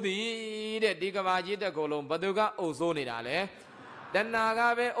ပ်ဆိုးသည်တဲ့ဒီကဘာကြီးတက်ကိုယ်လုံးဘသူကအုပ်ဆိုးနေတာလဲတဏှာက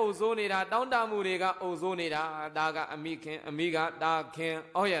ပဲအုပ်ဆိုးနေတာတောင်းတမှုတွေကအုပ်ဆိုးနေတာဒါကအမိခင်အမိကတာခင်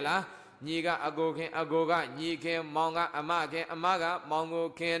ဟုတ်ရဲ့လားညီကအကိုခင်အကိုကညီခင်မောင်ကအမခင်အမကမောင်ကို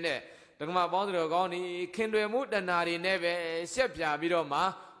ခင်တဲ့ဓမ္မပေါင်းတော်ကောင်းဒီခင်တွယ်မှုတဏှာတွေနဲ့ပဲရှက်ပြပြီးတော့မှ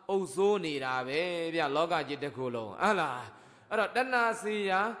အုပ်ဆိုးနေတာပဲဗျလောကကြီးတစ်ခုလုံးဟုတ်လားအဲ့တော့တဏှာစီ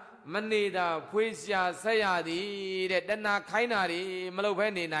ယာမနေတာဖွေးရှာဆက်ရသည်တဲ့တဏှာခိုင်းတာတွေမလုပ်ဘဲ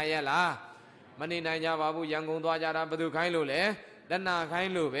နေနိုင်ရဲ့လားမနေနိုင်ကြပါဘူးရန်ကုန်သွားကြတာဘယ်သူခိုင်းလို့လဲတဏှာခို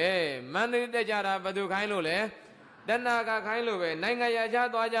င်းလို့ပဲမန္တလေးတက်ကြတာဘယ်သူခိုင်းလို့လဲတဏှာကခိုင်းလို့ပဲနိုင်ငံရခြား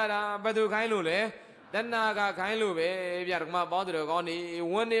သွားကြတာဘယ်သူခိုင်းလို့လဲတဏှာကခိုင်းလို့ပဲဗျဓမ္မပေါင်းတော်ကောင်းနေ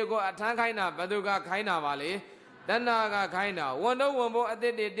ဝန်တွေကိုအထမ်းခိုင်းတာဘယ်သူကခိုင်းတာပါလေတဏှာကခိုင်းတာဝန်တော့ဝန်ဖို့အသ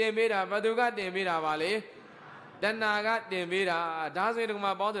စ်တွေတင်ပေးတာဘယ်သူကတင်ပေးတာပါလေတဏှာကတင်ပေးတာဒါဆိုရင်ဓမ္မ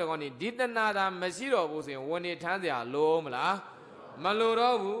ပေါင်းတော်ကောင်းနေဒီတဏှာသာမရှိတော့ဘူးဆိုရင်ဝန်တွေထမ်းစရာလိုမလားမလို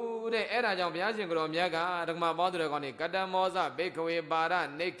တော့ဘူးတဲ့အဲ့ဒါကြောင့်ဘုရားရှင်ကိုယ်တော်မြတ်ကဓမ္မပေါင်းတော်ကောင်းနေကတ္တမောဇဘိက္ခဝေပါရ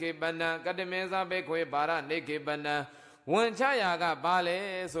နေခေပဏံကတ္တမေဇဘိက္ခဝေပါရနေခေပဏံဝန်ချရာကဘာလဲ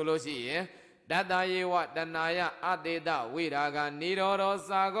ဆိုလို့ရှိရင်တတယေဝတဏှာယအတေတဝိရာဂနိရောဓ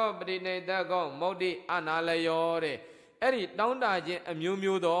သာကောပရိနိတကောမုဒ္ဒိအနာလယောတဲ့အဲ့ဒီတောင်းတခြင်းအမျိုး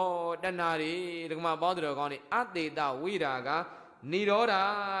မျိုးသောတဏှာတွေဓမ္မပေါင်းတော်ကောင်းနေအတေတဝိရာဂနိရောဓ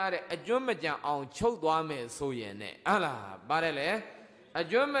တဲ့အကျွမ်းမကြံအောင်ချုပ်သွားမယ်ဆိုရင်နဲ့ဟာလားပါတယ်လေအ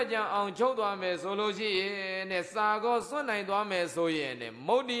ကျွမ်းမကြံအောင်ချုပ်သွားမယ်ဆိုလို့ရှိရင်နဲ့စာကောစွန့်နိုင်သွားမယ်ဆိုရင်နဲ့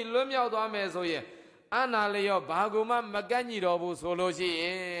မုတ်တီလွတ်မြောက်သွားမယ်ဆိုရင်အနာလျောဘာကူမှမကန့်ညီတော့ဘူးဆိုလို့ရှိရ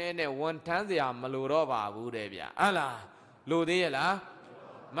င်နဲ့ဝန်ထမ်းစရာမလိုတော့ပါဘူးတဲ့ဗျဟာလားလိုသေးရဲ့လား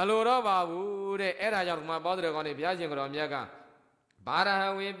မလိုတော့ပါဘူးတဲ့အဲ့ဒါကြောင့်ဒီမှာပေါတော်ကောင်းနေဘုရားရှင်ကိုယ်တော်မြတ်ကဘာရဟ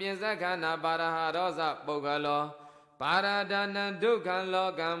ဝေပြင်စခန္ဓာဘာရဟရောဇပုဂ္ဂလောဘာရဒါနံဒုက္ခံလော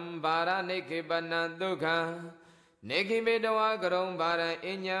ကံဘာရနိခေပနံဒုက္ခံနေခိမေတဝါကရုံဘာရံအ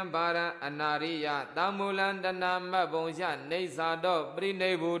ញ្ញံဘာရံအနာရိယတမူလံတဏမတ်ဘုံရှနေသာတော့ပရိနိ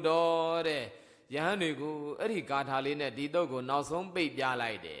ဗ္ဗုတောတဲ့ယဟန်တွေကိုအဲ့ဒီဂါထာလေးနဲ့ဒီတော့ကိုနောက်ဆုံးပိတ်ပြ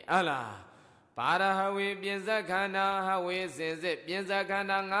လိုက်တယ်ဟုတ်လားဘာရဟဝေပြင်စခန္ဓာဟဝေစင်စစ်ပြင်စခန္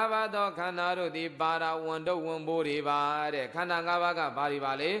ဓာ၅ပါးသောခန္ဓာတို့သည်ဘာရဝန်တုဝန်ဘိုးတွေပါတဲ့ခန္ဓာ၅ပါးကဘာတွေ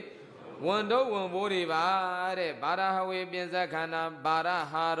ပါလဲဝန်တုဝန်ဘိုးတွေပါတဲ့ဘာရဟဝေပြင်စခန္ဓာဘာရ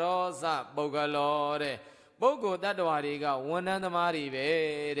ဟာရောဇပုဂ္ဂလောတဲ့ပုဂ္ဂိုလ်တ attva တွေကဝန်ထမ်းသမားတွေပဲ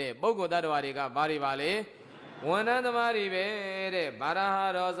တဲ့ပုဂ္ဂိုလ်တ attva တွေကဘာတွေပါလဲဝန်ထမ်းသမားတွေပဲတဲ့ဘာရဟာ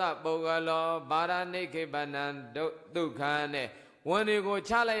ရောဇပုဂ္ဂလောဘာရနိခေပနံဒုက္ခံတဲ့ဝန်တွေကို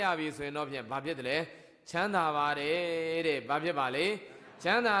ချလိုက်ရပြီဆိုရင်တော့ဖြင့်ဘာဖြစ်တယ်လဲချမ်းသာပါတယ်တဲ့ဘာဖြစ်ပါလဲ ချ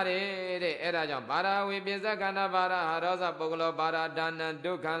မ်းသာတယ်တဲ့အဲ့ဒါကြောင့်ဘာရာဝိပိစခန္ဓာဘာရာဟာရောဇပုဂ္ဂလောဘာရာဒါနံ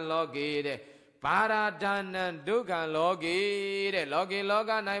ဒုက္ခံလောကေတဲ့ဘာရာဒါနံဒုက္ခံလောကေတဲ့လောကေလော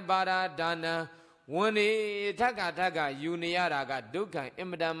က၌ဘာရာဒါနံဝန်နေထက်ကယူနေရတာကဒုက္ခံအင်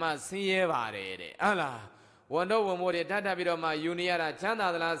မတန်မှဆင်းရဲပါတယ်တဲ့ဟုတ်လားဝန်တို့ဝန်မိုးတွေထပ်ပြီးတော့မှယူနေရတာချမ်းသာ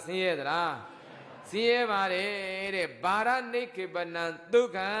သလားဆင်းရဲသလားဆင်းရဲပါတယ်တဲ့ဘာရနိခေပနံဒု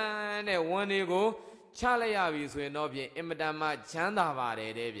က္ခံတဲ့ဝန်တွေကိုချလိုက်ရပြီဆိုရင်တော့ဖြင့်အင်မတန်မှချမ်းသာပါတ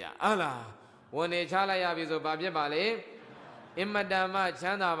ယ်တဲ့ဗျဟုတ်လားဝန်တွေချလိုက်ရပြီဆိုဘာဖြစ်ပါလဲအင်မတန်မှချ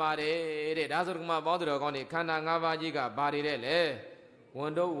မ်းသာပါတယ်တဲ့ဒါဆိုဒီမှာပေါင်းတော်ကောင်းနေခန္ဓာ၅ပါးကြီးကဘာတွေတဲ့လဲဝ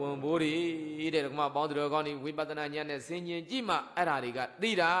န်တို့ဝန်ဘိုးတွေတဲ့ဒီမှာပေါင်းတော်ကောင်းနေဝိပဿနာဉာဏ်နဲ့ဆင်ခြင်ကြည့်မှအဲ့ဓာတွေက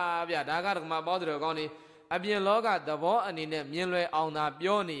သိတာဗျဒါကဒီမှာပေါင်းတော်ကောင်းနေအပြင်လောကသဘောအနေနဲ့မြင်လွယ်အောင်သာ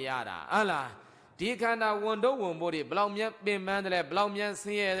ပြောနေရတာဟုတ်လားဒီခန္ဓာဝန်တို့ဝန်ဘိုးတွေဘလောက်မြန်ပင်ပန်းတယ်ဘလောက်မြန်ဆ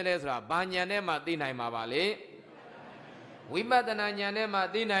င်းရဲတယ်ဆိုတာဘာဉာဏ်နဲ့မှသိနိုင်မှာပါလေဝိပဿနာဉာဏ်နဲ့မှ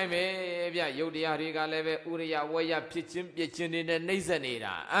သိနိုင်မယ်ဗျယုတ်တရားတွေကလည်းပဲဥရိယဝေယဖြစ်ချင်းပြည့်ချင်းတွေနဲ့နှိမ့်ဆက်နေ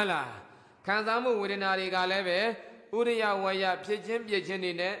တာဟုတ်လားခံစားမှုဝေဒနာတွေကလည်းပဲဥရိယဝေယဖြစ်ချင်းပြည့်ချင်း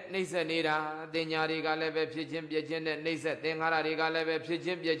တွေနဲ့နှိမ့်ဆက်နေတာတင်ညာတွေကလည်းပဲဖြစ်ချင်းပြည့်ချင်းနဲ့နှိမ့်ဆက်သင်္ခါရတွေကလည်းပဲဖြစ်ချ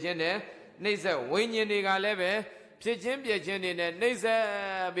င်းပြည့်ချင်းနဲ့နှိမ့်ဆက်ဝိညာဉ်တွေကလည်းပဲဖြစ်ချင်းပြည့်ချင်းတွေနဲ့နှိမ့်ဆက်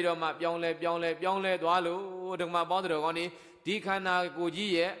ပြီးတော့မှပြောင်းလဲသွားလို့ဒီမှာပေါင်းတော်ကောင်းနေဒီခန္ဓာကိုယ်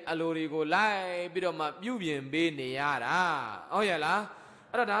ကြီးရဲ့အလိုတွေကိုလိုက်ပြီးတော့မှပြုပြင်ပေးနေရတာဟုတ်ရဲ့လား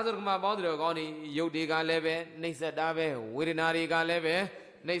အဲ့တော့ဒါဆိုဒီမှာပေါင်းတော်ကောင်းနေရုပ်တွေကလည်းပဲနှိမ့်ဆက်တာပဲဝေဒနာတွေကလည်းပဲ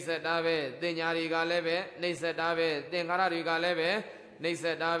နှိမ့်ဆက်တာပဲသင်ညာတွေကလည်းပဲနှိမ့်ဆက်တာပဲသင်္ခါရတွေကလည်းပဲနှိမ့်ဆ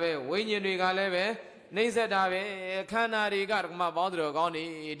က်တာပဲဝိညာဉ်တွေကလည်းပဲနှိမ့်ဆက်တာပဲခန္ဓာတွေကဒီမှာပေါင်းတော်ကောင်းနေ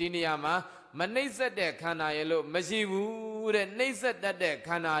ဒီနေရာမှာမနှိမ့်ဆက်တဲ့ခန္ဓာရဲ့လို့မရှိဘူးတဲ့နှိမ့်ဆက်တတ်တဲ့ခ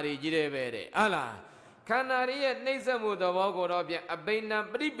န္ဓာတွေကြီးတယ်ပဲတဲ့ဟုတ်လားခန္ဓာရဲ့နှိမ့်ဆက်မှုသဘောကိုတော့ပြန်အဘိနံ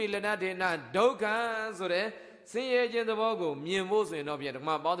ပရိပိလနထေနဒုက္ခဆိုတဲ့ဆင်းရဲခြင်းသဘောကိုမြင်ဖို့ဆိုရင်တော့ပြန်ဓမ္မ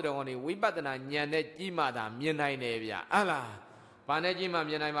ပေါင်းတော်ကောင်းနေဝိပဿနာဉာဏ်နဲ့ကြည့်မှသာမြင်နိုင်တယ်ဗျဟုတ်လားဘာနဲ့ကြည့်မှ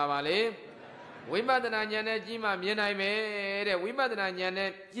မြင်နိုင်မှာပါလေဝိပဿနာဉာဏ်နဲ့ကြည့်မှမြင်နိုင်မယ်တဲ့ဝိပဿနာဉာဏ်နဲ့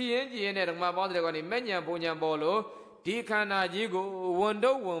ကြည့်ရင်နဲ့ဓမ္မပေါင်းတော်ကောင်းနေမဲ့ဉာဏ်ဘုံဉာဏ်ပေါ်လို့ဒီခန္ဓာကြီးကိုဝန်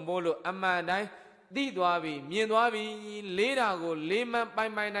တော့ဝန်ဖို့လို့အမှန်တိုင်းသိသွားပြီမြင်သွားပြီလေးတာကိုလေးမှန်ပို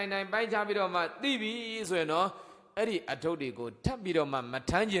င်နိုင်ပိုင်းခြားပြီးတော့မှသိပြီဆိုရင်တော့အဲ့ဒီအထုပ်တွေကိုထပ်ပြီးတော့မှမ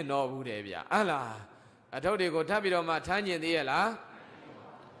ထမ်းကျင်တော့ဘူးတဲ့ဗျဟုတ်လားအထုပ်တွေကိုထပ်ပြီးတော့မှထမ်းကျင်သေးရဲ့လား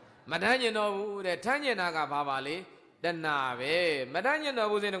မထမ်းကျင်တော့ဘူးတဲ့ထမ်းကျင်တာကဘာပါလဲတဏှာပဲမထမ်းကျင်တော့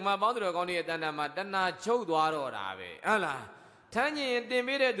ဘူးဆိုရင်ဒီမှာပေါင်းတော်ကောင်းရဲ့တဏှာမှာတဏှာချုပ်သွားတော့တာပဲဟုတ်လားထမ်းကျင်တင်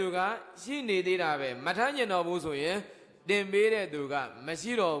ပေးတဲ့သူကရှိနေသေးတာပဲမထမ်းကျင်တော့ဘူးဆိုရင်တင်ပေးတဲ့သူကမ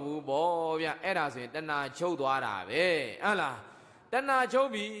ရှိတော့ဘူးပေါ့ဗျအဲ့ဒါဆိုရင်တဏှာချုပ်သွားတာပဲဟုတ်လားတဏှာချုပ်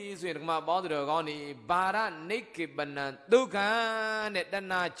ပြီဆိုရင်ဒီမှာပေါင်းတော်ကောင်းနေဘာရနိခေပနံဒုက္ခံတဲ့တ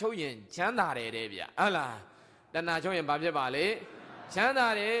ဏှာချုပ်ရင်ချမ်းသာတယ်တဲ့ဗျဟုတ်လားတဏှာချုပ်ရင်ဘာဖြစ်ပါလဲချမ်းသာ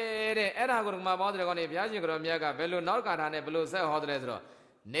တယ်တဲ့အဲ့ဒါကိုဒီမှာပေါင်းတော်ကောင်းနေဘုရားရှင်ကတော်မြတ်ကဘယ်လိုနောက်ကာထာနဲ့ဘယ်လိုဆက်ဟောတယ်ဆိုတော့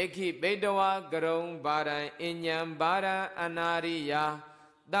နေခိပိတဝါကရုံဘာရံအဉ္ဉံဘာရံအနာရိယာ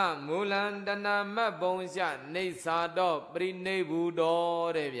တမူလံတဏမတ်ဘုံရှနေသာတော့ပရိနိဗ္ဗူ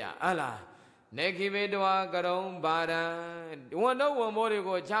တော်တဲ့ဗျဟုတ်လားနေခိပိတဝါကရုံဘာရံဝန်တော့ဝန်မိုးတွေ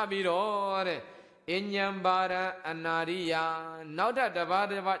ကိုချပြီးတော့တဲ့အဉ္ဉံဘာရံအနာရိယာနောက်ထပ်တစ်ပါး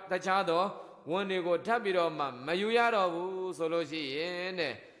တခြားသောဝန်တွေကိုထပ်ပြီးတော့မှမယူရတော့ဘူးဆိုလို့ရှိရင်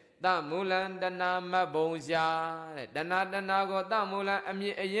တဲ့တမူလံတဏမတ်ဘုံရှာတဲ့တဏကိုတမူလံအမြ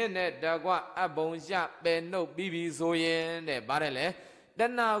င့်အရင်နဲ့တကွအဘုံရှပယ်နှုတ်ပြီးပြီဆိုရင်တဲ့ဗါတယ်လေတ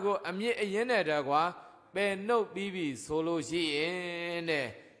ဏကိုအမြင့်အရင်နဲ့တကွပယ်နှုတ်ပြီးပြီဆိုလို့ရှိရင်တဲ့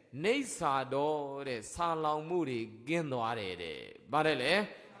နေသာတော့တဲ့ဆာလောင်မှုတွေကင်းသွားတယ်တဲ့ဗါတယ်လေ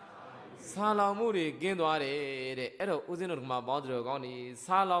ဆာလောင်မှုတွေကင်းသွားတယ်တဲ့အဲ့တော့ဦးဇင်းတို့ကမှပေါင်းတော်ကောင်းနေ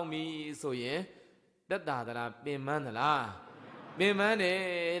ဆာလောင်ပြီဆိုရင်တက်တာသလားပင်မန်းသလားပင်မန်းတ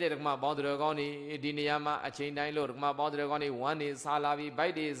ယ်တဲ့ဓမ္မပေါင်းတော်ကောင်းနေဒီနေရာမှာအချိန်တိုင်းလို့ဓမ္မပေါင်းတော်ကောင်းနေဝမ်းနေစားလာပြီဗို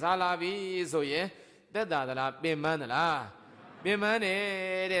က်တွေစားလာပြီဆိုရင်တက်တာသလားပင်မန်းသလားပင်မန်းတယ်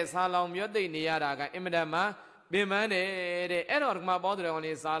တဲ့စားလောင်မြတ်သိနေရတာကအင်မတန်မှပင်မန်းတယ်တဲ့အဲ့တော့ဓမ္မပေါင်းတော်ကောင်း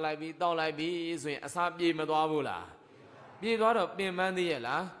နေစားလိုက်ပြီတောက်လိုက်ပြီဆိုရင်အစာပြေမသွားဘူးလားပြေသွားတော့ပင်မန်းသေးရဲ့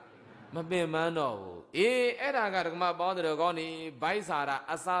လားမပင်မန်းတော့ဘူးအေးအဲ့ဒါကဓမ္မပေါင်းတော်ကောင်းနေဗိုက်စားတာ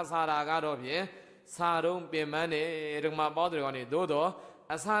အစာစားတာကတော့ဖြင့်စာတုံးပင်မန်းတယ်ဓမ္မပေါင်းတော်ကောင်းနေသို့တော့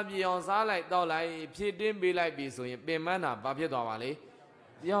အစာပြေအောင်စားလိုက်တောက်လိုက်ဖြည့်တင်းပေးလိုက်ပြီဆိုရင်ပင်မန်းတာဘာဖြစ်သွားပါလဲ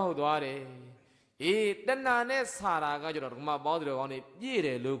ပြောက်သွားတယ်အေးတဏှာနဲ့စာတာကကျတော့ဓမ္မပေါင်းတော်ကောင်းနေပြည့်တ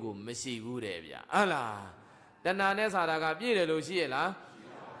ယ်လို့ကိုမရှိဘူးတဲ့ဗျဟုတ်လားတဏှာနဲ့စာတာကပြည့်တယ်လို့ရှိရဲ့လား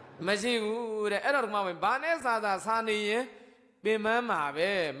မရှိဘူးတဲ့အဲ့တော့ဓမ္မဝင်ဘာနဲ့စာနေရင်ပင်မန်းမှာပဲ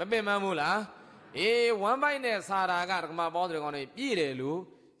မပင်မန်းဘူးလားအေးဝမ်းပိုက်နဲ့စာတာကဓမ္မပေါင်းတော်ကောင်းနေပြည့်တယ်လို့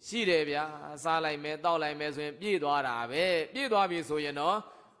ရှိတယ်ဗျာစားလိုက်မယ်တောက်လိုက်မယ်ဆိုရင်ပြည့်သွားတာပဲပြည့်သွားပြီဆိုရင်တော့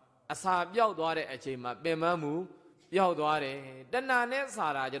အစာပြောက်သွားတဲ့အချိန်မှာပင်ပန်းမှုပျောက်သွားတယ်တဏှာနဲ့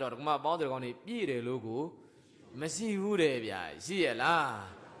စားတာကြတော့ဒကမပေါင်းတော်ကောင်းနေပြည့်တယ်လို့ကိုမရှိဘူးတဲ့ဗျာရှိရလား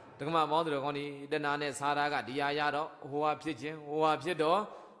ဒကမပေါင်းတော်ကောင်းနေတဏှာနဲ့စားတာကဒီဟာရတော့ဟိုဟာဖြစ်ခြင်းဟိုဟာဖြစ်တော့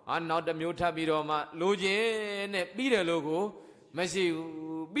နောက်တစ်မျိုးထပ်ပြီးတော့မှလိုခြင်းနဲ့ပြီးတယ်လို့ကိုမရှိ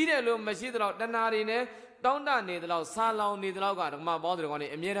ဘူးပြီးတယ်လို့မရှိတော့တဏှာတွေနဲ့တောင်းတနေသလောက်စားလောင်နေသလောက်ကဒကမပေါင်းတော်ကောင်းနေ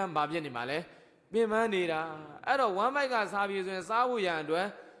အမြဲတမ်းဘာဖြစ်နေမှာလဲပင်ပန်းနေတာအဲ့တော့ဝမ်းမိုက်ကစားပြီးဆိုရင်စားဖို့ရန်အတွက်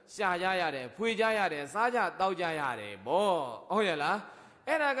ရှာကြရတယ်ဖွေကြရတယ်စားကြတောက်ကြရတယ်ဗောဟုတ်ရဲ့လား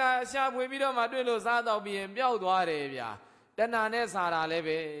အဲ့ဒါကရှာဖွေပြီးတော့မှတွေ့လို့စားတော့ပြီးရင်ပျောက်သွားတယ်ဗျာတဏှာနဲ့စားတာလည်း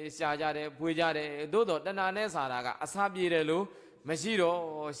ပဲရှာကြတယ်ဖွေကြတယ်သို့တော့တဏှာနဲ့စားတာကအစာပြေတယ်လို့မရှိတော့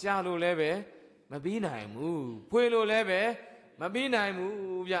ရှာလို့လည်းပဲမပြီးနိုင်ဘူးဖွေလို့လည်းပဲမပြီးနိုင်ဘူး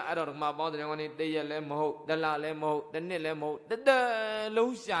ဗျအဲ့တော့ဓမ္မပေါင်းတဲ့ကောင်နေတရက်လည်းမဟုတ်တလလည်းမဟုတ်တစ်နှစ်လည်းမဟုတ်တစ်သက်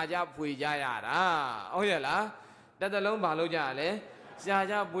လုံးရှာကြဖွေကြရတာဟုတ်ရဲ့လားတစ်သက်လုံးဘာလုပ်ကြရလဲရှာ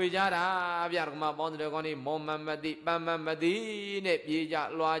ကြပွေကြတာဗျာဓမ္မပေါင်းတဲ့ကောင်နေမောမမတိပမမတိနဲ့ပြေးကြ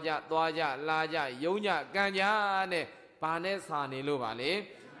လွားကြသွားကြလာကြယုံကြကန်ကြနဲ့ဘာနဲ့စာနေလို့ပါလေ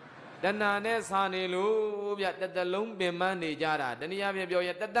တဏှာနဲ့စာနေလို့ဗျတစ်သက်လုံးပင်ပန်းနေကြတာတနည်းအားဖြင့်ပြောရ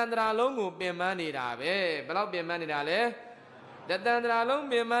င်တတန်တရာလုံးကိုပင်ပန်းနေတာပဲဘယ်လောက်ပင်ပန်းနေတာလဲတတန်တရာလုံး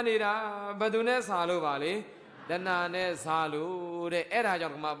ပင်ပန်းနေတာဘယ်သူနဲ့စာလို့ပါလေတဏှာနဲ့စာလို့တဲ့အဲ့ဒါကြော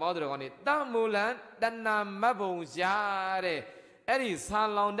င့်ဓမ္မပေါင်းတဲ့ကောင်နေတမူလံတဏှာမတ်ဘုံရှာတဲ့အဲ့ဒီဆာ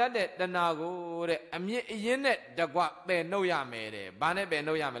လောင်တတ်တဲ့တဏှာကိုတဲ့အမြင့်အရင်နဲ့တကွပယ်နှုတ်ရမယ်တဲ့ဘာနဲ့ပယ်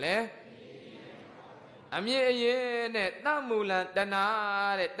နှုတ်ရမလဲအမြင့်အရင်နဲ့တမူလံတဏှာ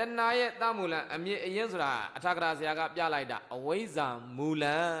တဲ့တဏှာရဲ့တမူလံအမြင့်အရင်ဆိုတာအထာဂရဆရာကပြလိုက်တာအဝိဇ္ဇာမူ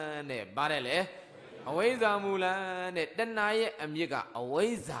လံတဲ့ဗါတဲ့လေအဝိဇ္ဇာမူလံတဲ့တဏှာရဲ့အမြင့်ကအဝိ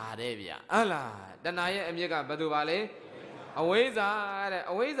ဇ္ဇာတဲ့ဗျဟုတ်လားတဏှာရဲ့အမြင့်ကဘယ်သူပါလဲအဝိဇ္ဇာတဲ့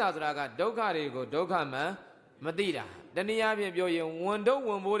အဝိဇ္ဇာဆိုတာကဒုက္ခတွေကိုဒုက္ခမှန်မသိတာတနည်းအားဖြင့်ပြောရင်ဝန်တော့ဝ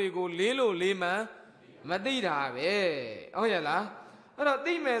န်ဘိုးတွေကိုလေးလို့လေးမှန်မသိတာပဲဟုတ်ရဲ့လားအဲ့တော့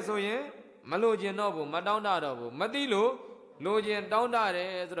သိမယ်ဆိုရင်မလိုချင်တော့ဘူးမတောင်းတတော့ဘူးမသိလို့လိုချင်တောင်းတတယ်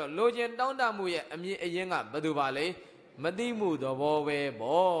ဆိုတော့လိုချင်တောင်းတမှုရဲ့အမြင့်အရင်ကဘယ်သူပါလဲမသိမှုသဘောပဲ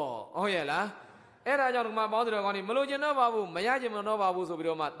ပေါ့ဟုတ်ရဲ့လားအဲ့ဒါကြောင့်ဒီမှာပေါင်းတော်ကောင်းနေမလိုချင်တော့ပါဘူးမရချင်မတော့ပါဘူးဆိုပြီး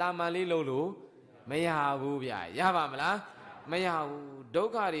တော့မှတာမန်လေးလုံးလို့မရဘူးဗျာရပါမလားမရဘူးဒု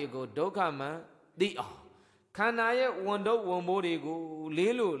က္ခတွေကိုဒုက္ခမှန်သိအောင်ခန္ဓာရဲ့ဝန်တော့ဝန်ဘိုးတွေကို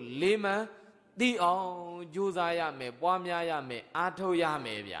လေးလို့လေးမှန်သိအောင်ကြိုးစားရမယ်ပွားများရမယ်အားထုတ်ရမ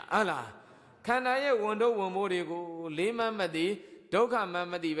ယ်ဗျာဟုတ်လားခန္ဓာရဲ့ဝန်တော့ဝန်ဘိုးတွေကိုလေးမှန်မသိဒုက္ခမှန်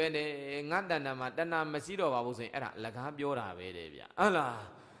မသိပဲနဲ့ငါတဏ္ဍာမှာတဏ္ဍာမရှိတော့ပါဘူးဆိုရင်အဲ့ဒါအလကားပြောတာပဲတဲ့ဗျာဟုတ်လား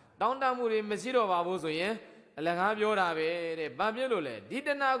တောင်းတမှုတွေမရှိတော့ပါဘူးဆိုရင်အလကားပြောတာပဲတဲ့ဘာဖြစ်လို့လဲဒီတ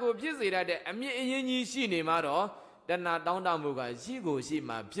ဏှာကိုဖြစ်စေတတ်တဲ့အမြင့်အရင်ကြီးရှိနေမှာတော့တဏှာတောင်းတမှုကရှိကိုရှိ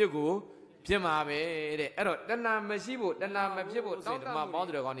မှဖြစ်ကိုဖြစ်မှာပဲတဲ့အဲ့တော့တဏှာမရှိဖို့တဏှာမဖြစ်ဖို့တောင်းတမှုပေါင်း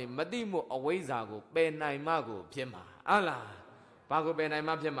တဲ့ကောင်နေမသိမှုအဝိဇ္ဇာကိုပယ်နိုင်မှကိုဖြစ်မှာဟုတ်လားဘာကိုပယ်နိုင်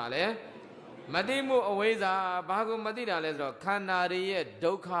မှဖြစ်မှာလဲမသိမှုအဝိဇ္ဇာဘာကိုမသိတာလဲဆိုတော့ခန္ဓာတွေရဲ့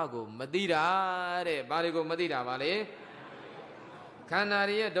ဒုက္ခကိုမသိတာတဲ့ဘာတွေကိုမသိတာပါလဲခန္ဓာ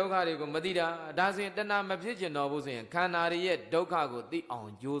တွေရဲ့ဒုက္ခတွေကိုမသိတာဒါဆိုရင်တဏှာမဖြစ်ကျင်တော့ဘူးဆိုရင်ခန္ဓာတွေရဲ့ဒုက္ခကိုသိအော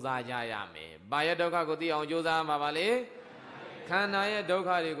င်ကြိုးစားကြရမယ်ဘာရဲ့ဒုက္ခကိုသိအောင်ကြိုးစားမှာပါလဲခန္ဓာရဲ့ဒုက္ခ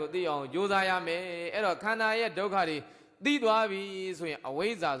တွေကိုသိအောင်ကြိုးစားရမယ်အဲ့တော့ခန္ဓာရဲ့ဒုက္ခတွေသိသွားပြီဆိုရင်အဝိ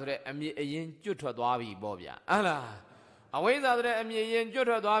ဇ္ဇာဆိုတဲ့အမြင်အရင်ကျွတ်ထွက်သွားပြီပေါ့ဗျာဟုတ်လားအဝိဇ္ဇာဆိုတဲ့အမြင်အရင်ကျွတ်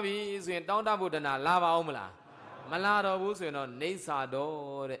ထွက်သွားပြီဆိုရင်တောင်းတဖို့တဏှာလာပါအောင်မလားမလာတော့ဘူးဆိုရင်တော့နေဆာ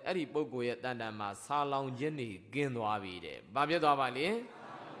တော့တဲ့အဲ့ဒီပုဂ္ဂိုလ်ရဲ့တဏ္ဍာမှာဆာလောင်ခြင်းတွေကင်းသွားပြီတဲ့ဘာဖြစ်သွားပါလဲ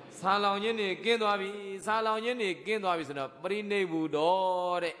ဆာလောင်ခြင်းတွေကင်းသွားပြီဆာလောင်ခြင်းတွေကင်းသွားပြီဆိုတော့ပရိနိဗ္ဗူ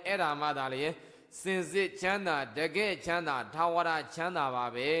တော်တဲ့အဲ့ဒါမှသာလေစင်စစ်ချမ်းသာတကယ်ချမ်းသာထာဝရချမ်းသာပါ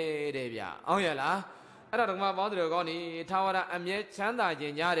ပဲတဲ့ဗျအောင်ရလားအဲ့တော့ဓမ္မပေါင်းတော်ကောင်းနေထာဝရအမြဲချမ်းသာခြ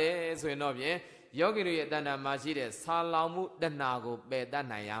င်းကြတယ်ဆိုရင်တော့ဖြင့်ယောဂီတို့ရဲ့တဏ္ဍာမှာရှိတဲ့ဆာလောင်မှုတဏှာကိုပယ်တတ်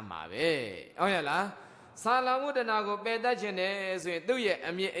နိုင်ရမှာပဲအောင်ရလားဆာလောင်မှုတဏှာကိုပယ်တတ်ခြင်းနဲ့ဆိုရင်သူ့ရဲ့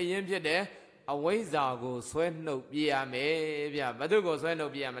အမြင့်အရင်ဖြစ်တဲ့အဝိဇ္ဇာကိုဆွဲနှုတ်ပြရမယ်ဗျဘယ်သူကိုဆွဲနှု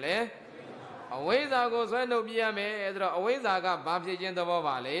တ်ပြရမလဲအဝိဇ္ဇာကိုဆွဲနှုတ်ပြရမယ်ဆိုတော့အဝိဇ္ဇာကဘာဖြစ်ခြင်းသဘော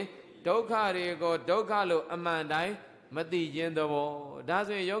ပါလဲဒုက္ခတွေကိုဒုက္ခလို့အမှန်တိုင်းမသိခြင်းသဘောဒါ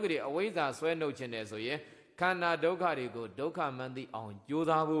ဆိုရင်ယောဂီတွေအဝိဇ္ဇာဆွဲနှုတ်ခြင်းနဲ့ဆိုရင်ခန္ဓာဒုက္ခတွေကိုဒုက္ခမှန်သိအောင်ကြိုး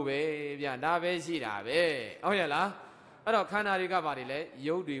စားဖို့ပဲဗျဒါပဲရှိတာပဲဟုတ်ရဲ့လားအဲ့တော့ခန္ဓာတွေကဘာတွေလဲ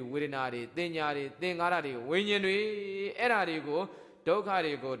ရုပ်တွေဝေဒနာတွေသင်ညာတွေသင်္ခါရတွေဝိညာဉ်တွေအဲ့ဓာတွေကိုဒုက္ခ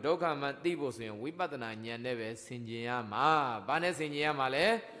တွေကိုဒုက္ခမှန်သိဖို့ဆိုရင်ဝိပဿနာဉာဏ်နဲ့ပဲဆင်ခြင်ရမှာဘာနဲ့ဆင်ခြင်ရမှာလဲ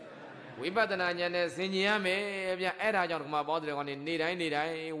ဝိပဿနာဉာဏ်နဲ့ဆင်ခြင်ရမယ်ဗျအဲ့ဒါကြောင့်ဒီမှာပေါင်းတဲ့ကောင်နေတိုင်း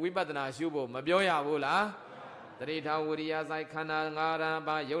ဝိပဿနာရှုဖို့မပြောရဘူးလား တရိထာဝရိယဆိုင်ခန္ဓာ၅ပါး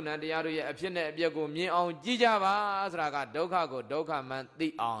ပါယုံနာတရားတို့ရဲ့အဖြစ်နဲ့အပျက်ကိုမြင်အောင်ကြည့်ကြပါဆိုတာကဒုက္ခကိုဒုက္ခမှန်သိ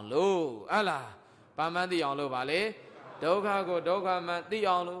အောင်လို့ဟုတ်လားဘာမှန်သိအောင်လို့ပါလေဒုက္ခကိုဒုက္ခမှန်သိ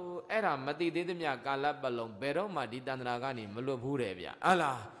အောင်လို့အဲ့ဒါမသိသေးသမျှကာလပတ်လုံးဘယ်တော့မှဒီတဏှာကနေမလွတ်ဘူးတယ်ဗျဟုတ်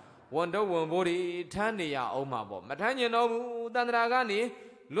လားဝန်တော့ဝန်ဖို့ဒီထမ်းနေရအောင်မှာပေါ့မထမ်းကျင်တော့ဘူးတဏှာကနေ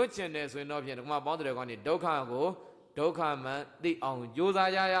လွတ်ကျင်တယ်ဆိုရင်တော့ဖြင့်ဒီမှာပေါင်းတဲ့ကောင်နေဒုက္ခကိုဒုက္ခမှန်သိအောင်ကြိုး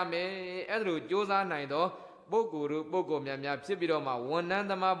စားရမယ်အဲ့ဒါလိုကြိုးစားနိုင်တော့ပုဂ္ဂိုလ်တို့ပုဂ္ဂိုလ်များဖြစ်ပြီးတော့မှဝန်ထမ်း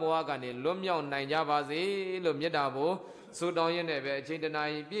သမားဘဝကနေလွတ်မြောက်နိုင်ကြပါစေလို့မေတ္တာဖို့ဆုတောင်းရင်းနဲ့ပဲအချိန်တနာ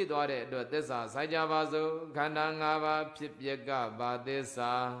ရင်ပြည့်သွားတဲ့အတွက်သစ္စာဆိုင်ကြပါစို့ခန္ဓာ၅ပါးဖြစ်ပျက်ကဘာသစ္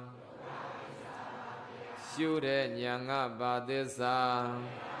စာရှုတဲ့ဉာဏ်ကဘာသစ္စာ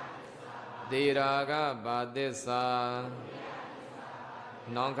သေရာကဘာသစ္စာ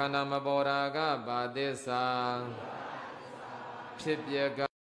နောင်ခန္ဓာမပေါ်တာကဘာသစ္စာဖြစ်ပျက်က